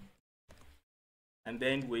 location, and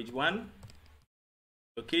then wage 1,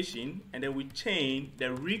 location, and then we chain the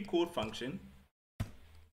recode function.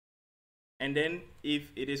 And then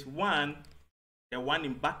if it is 1, the 1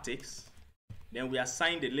 in backticks, then we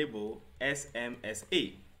assign the label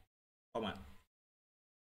SMSA, comma.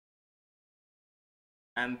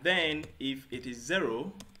 And then if it is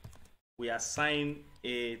 0, we assign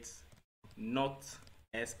it not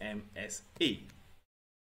SMSA.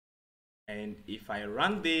 And if I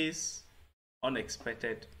run this,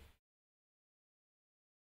 unexpected,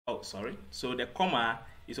 oh sorry, so the comma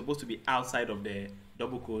is supposed to be outside of the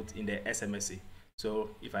double quote in the SMSA. So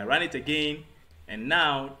if I run it again and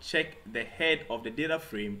now check the head of the data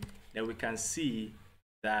frame, then we can see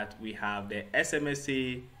that we have the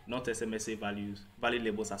SMSA, not SMSA value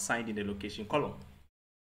labels assigned in the location column.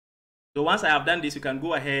 So once I have done this, you can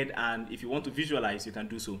go ahead and if you want to visualize, you can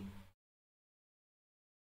do so.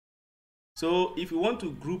 So if you want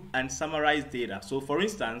to group and summarize data, so for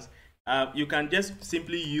instance, you can just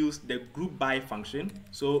simply use the group by function.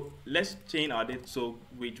 So let's chain our data. So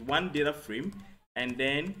with one data frame and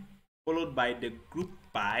then followed by the group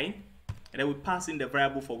by, and then we pass in the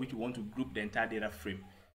variable for which we want to group the entire data frame.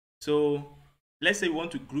 So let's say we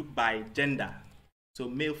want to group by gender, so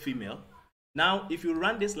male, female. Now, if you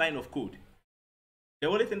run this line of code, the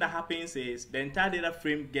only thing that happens is the entire data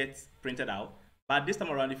frame gets printed out. But this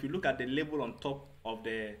time around, if you look at the label on top of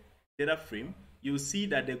the data frame, you'll see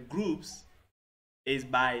that the groups is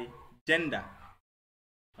by gender.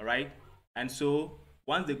 All right. And so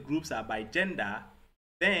once the groups are by gender,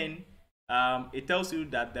 then it tells you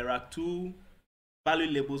that there are two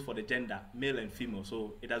value labels for the gender, male and female.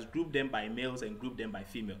 So it has grouped them by males and grouped them by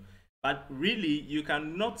female. But really, you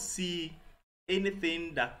cannot see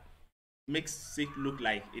anything that makes it look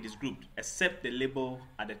like it is grouped except the label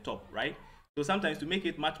at the top, right? So sometimes to make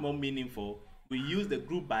it much more meaningful, we use the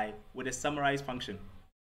group by with a summarize function.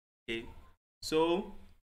 Okay, so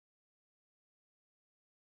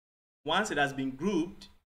once it has been grouped,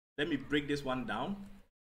 let me break this one down.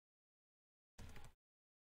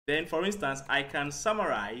 Then, for instance, I can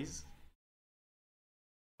summarize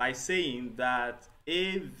by saying that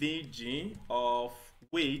AVG of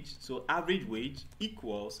wage, so average wage,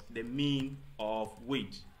 equals the mean of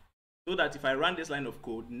wage. So that if I run this line of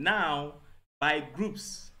code, now by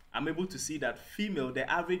groups, I'm able to see that female, the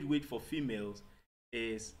average wage for females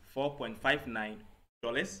is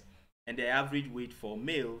 $4.59, and the average wage for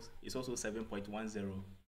males is also $7.10.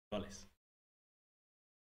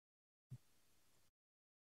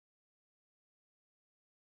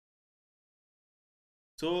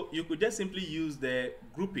 So you could just simply use the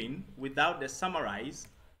grouping without the summarize.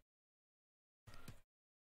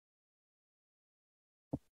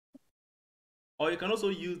 Or you can also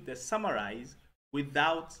use the summarize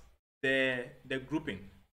without the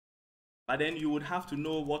grouping. But then you would have to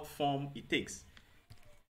know what form it takes.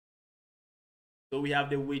 So we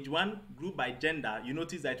have the wage one group by gender. You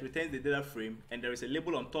notice that it returns the data frame and there is a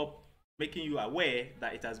label on top making you aware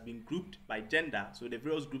that it has been grouped by gender. So the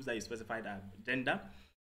various groups that you specified are gender.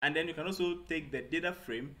 And then you can also take the data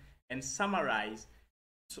frame and summarize,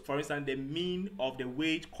 so for instance, the mean of the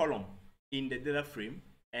wage column in the data frame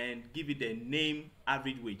and give it the name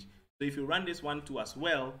average wage. So if you run this one too as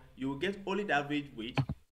well, you will get only the average wage,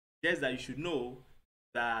 just that you should know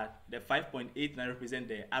that the 5.89 represent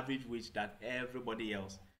the average wage that everybody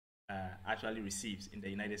else actually receives in the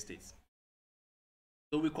United States.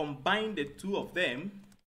 So we combine the two of them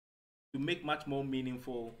to make much more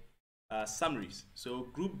meaningful summaries. So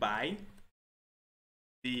group by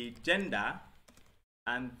the gender,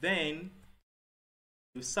 and then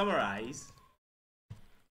you summarize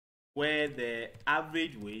where the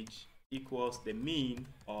average wage equals the mean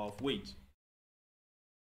of wage.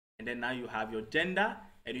 And then now you have your gender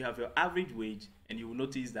and you have your average wage, and you will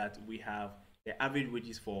notice that we have the average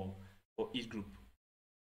wages for each group.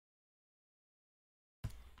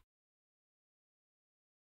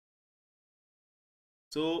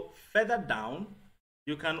 So further down,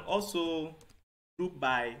 you can also group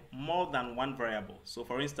by more than one variable. So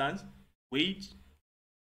for instance, wage,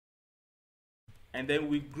 and then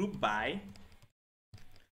we group by,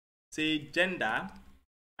 say, gender,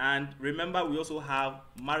 and remember we also have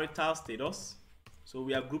marital status. So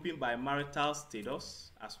we are grouping by marital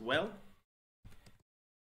status as well.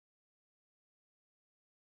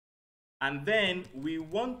 And then we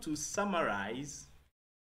want to summarize.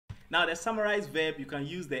 Now the summarize verb, you can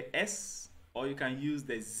use the S or you can use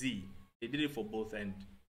the Z. They did it for both, and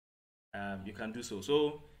you can do so.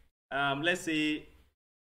 So let's say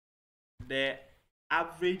the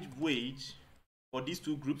average wage for these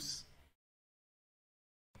two groups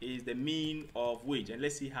is the mean of wage, and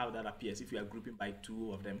let's see how that appears if we are grouping by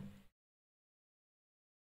two of them.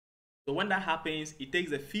 So when that happens, it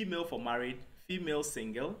takes the female for married, female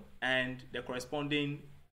single, and the corresponding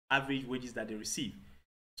average wages that they receive.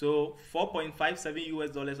 So $4.57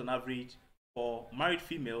 US on average for married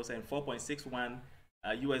females, and $4.61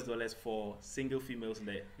 US for single females in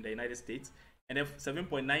the United States, and then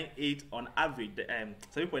 $7.98 on average,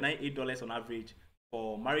 $7.98 on average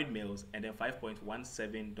for married males, and then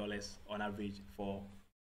 $5.17 on average for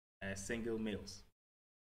single males.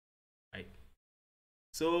 Right.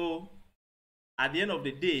 So at the end of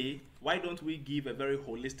the day, why don't we give a very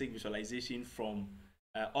holistic visualization from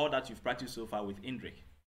all that you've practiced so far with Indrik?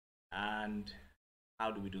 And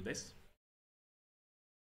how do we do this?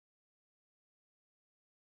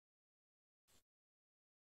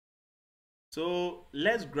 So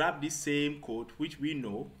let's grab this same code which we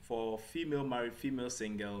know for female married, female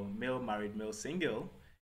single, male married, male single,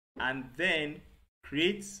 and then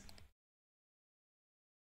create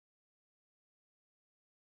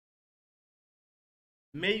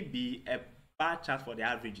maybe a bar chart for the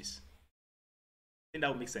averages. I think that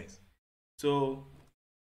would make sense. So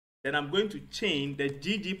then I'm going to chain the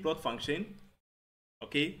ggplot function.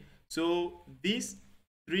 Okay, so these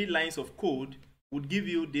 3 lines of code would give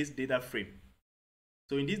you this data frame.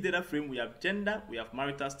 So in this data frame, we have gender, we have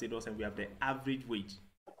marital status, and we have the average wage.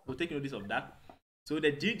 So take notice of that. So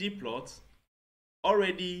the ggplot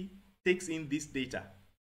already takes in this data.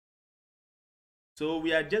 So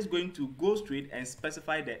we are just going to go straight and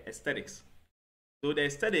specify the aesthetics. So the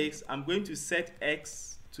aesthetics, I'm going to set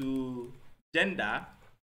X to gender,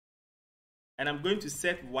 and I'm going to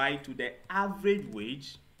set Y to the average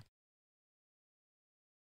wage,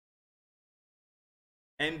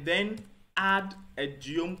 and then add a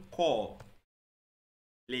geom core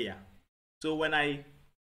layer. So when I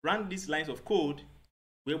run these lines of code,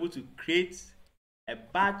 we're able to create a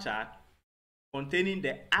bar chart containing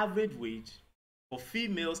the average wage for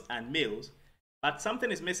females and males, but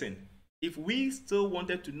something is missing. If we still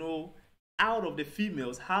wanted to know out of the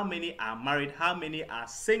females how many are married, how many are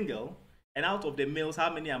single, and out of the males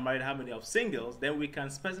how many are married, how many are singles, then we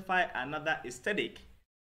can specify another aesthetic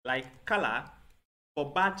like color. For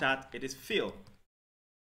bar chart, it is fill.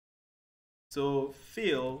 So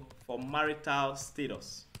fill for marital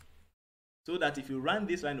status. So that if you run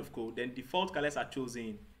this line of code, then default colors are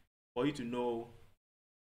chosen for you to know,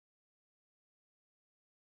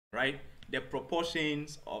 right, the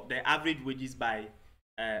proportions of the average wages by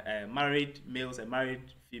married males and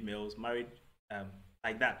married females, married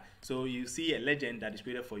like that. So you see a legend that is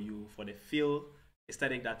created for you for the fill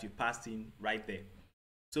aesthetic that you passed in right there.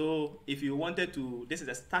 So if you wanted to, this is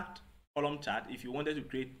a stacked column chart. If you wanted to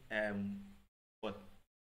create a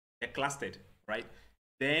clustered, right,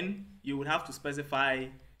 then you would have to specify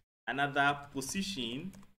another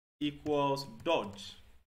position equals dodge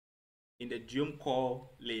in the geom core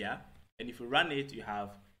layer, and if you run it, you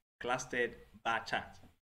have clustered bar chart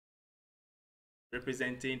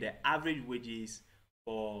representing the average wages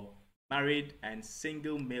for married and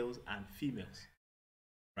single males and females,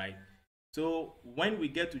 right? So when we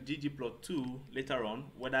get to ggplot2 later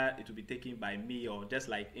on, whether it will be taken by me or just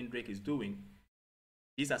like Indrek is doing,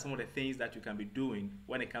 these are some of the things that you can be doing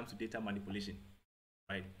when it comes to data manipulation,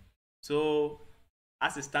 right? So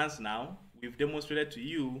as it stands now, we've demonstrated to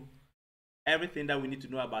you everything that we need to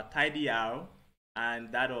know about tidyr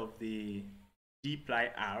and that of the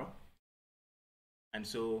dplyr. And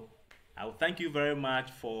so I will thank you very much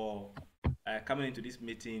for coming into this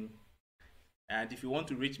meeting. And if you want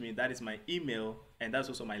to reach me, that is my email, and that's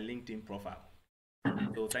also my LinkedIn profile.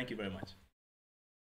 So thank you very much.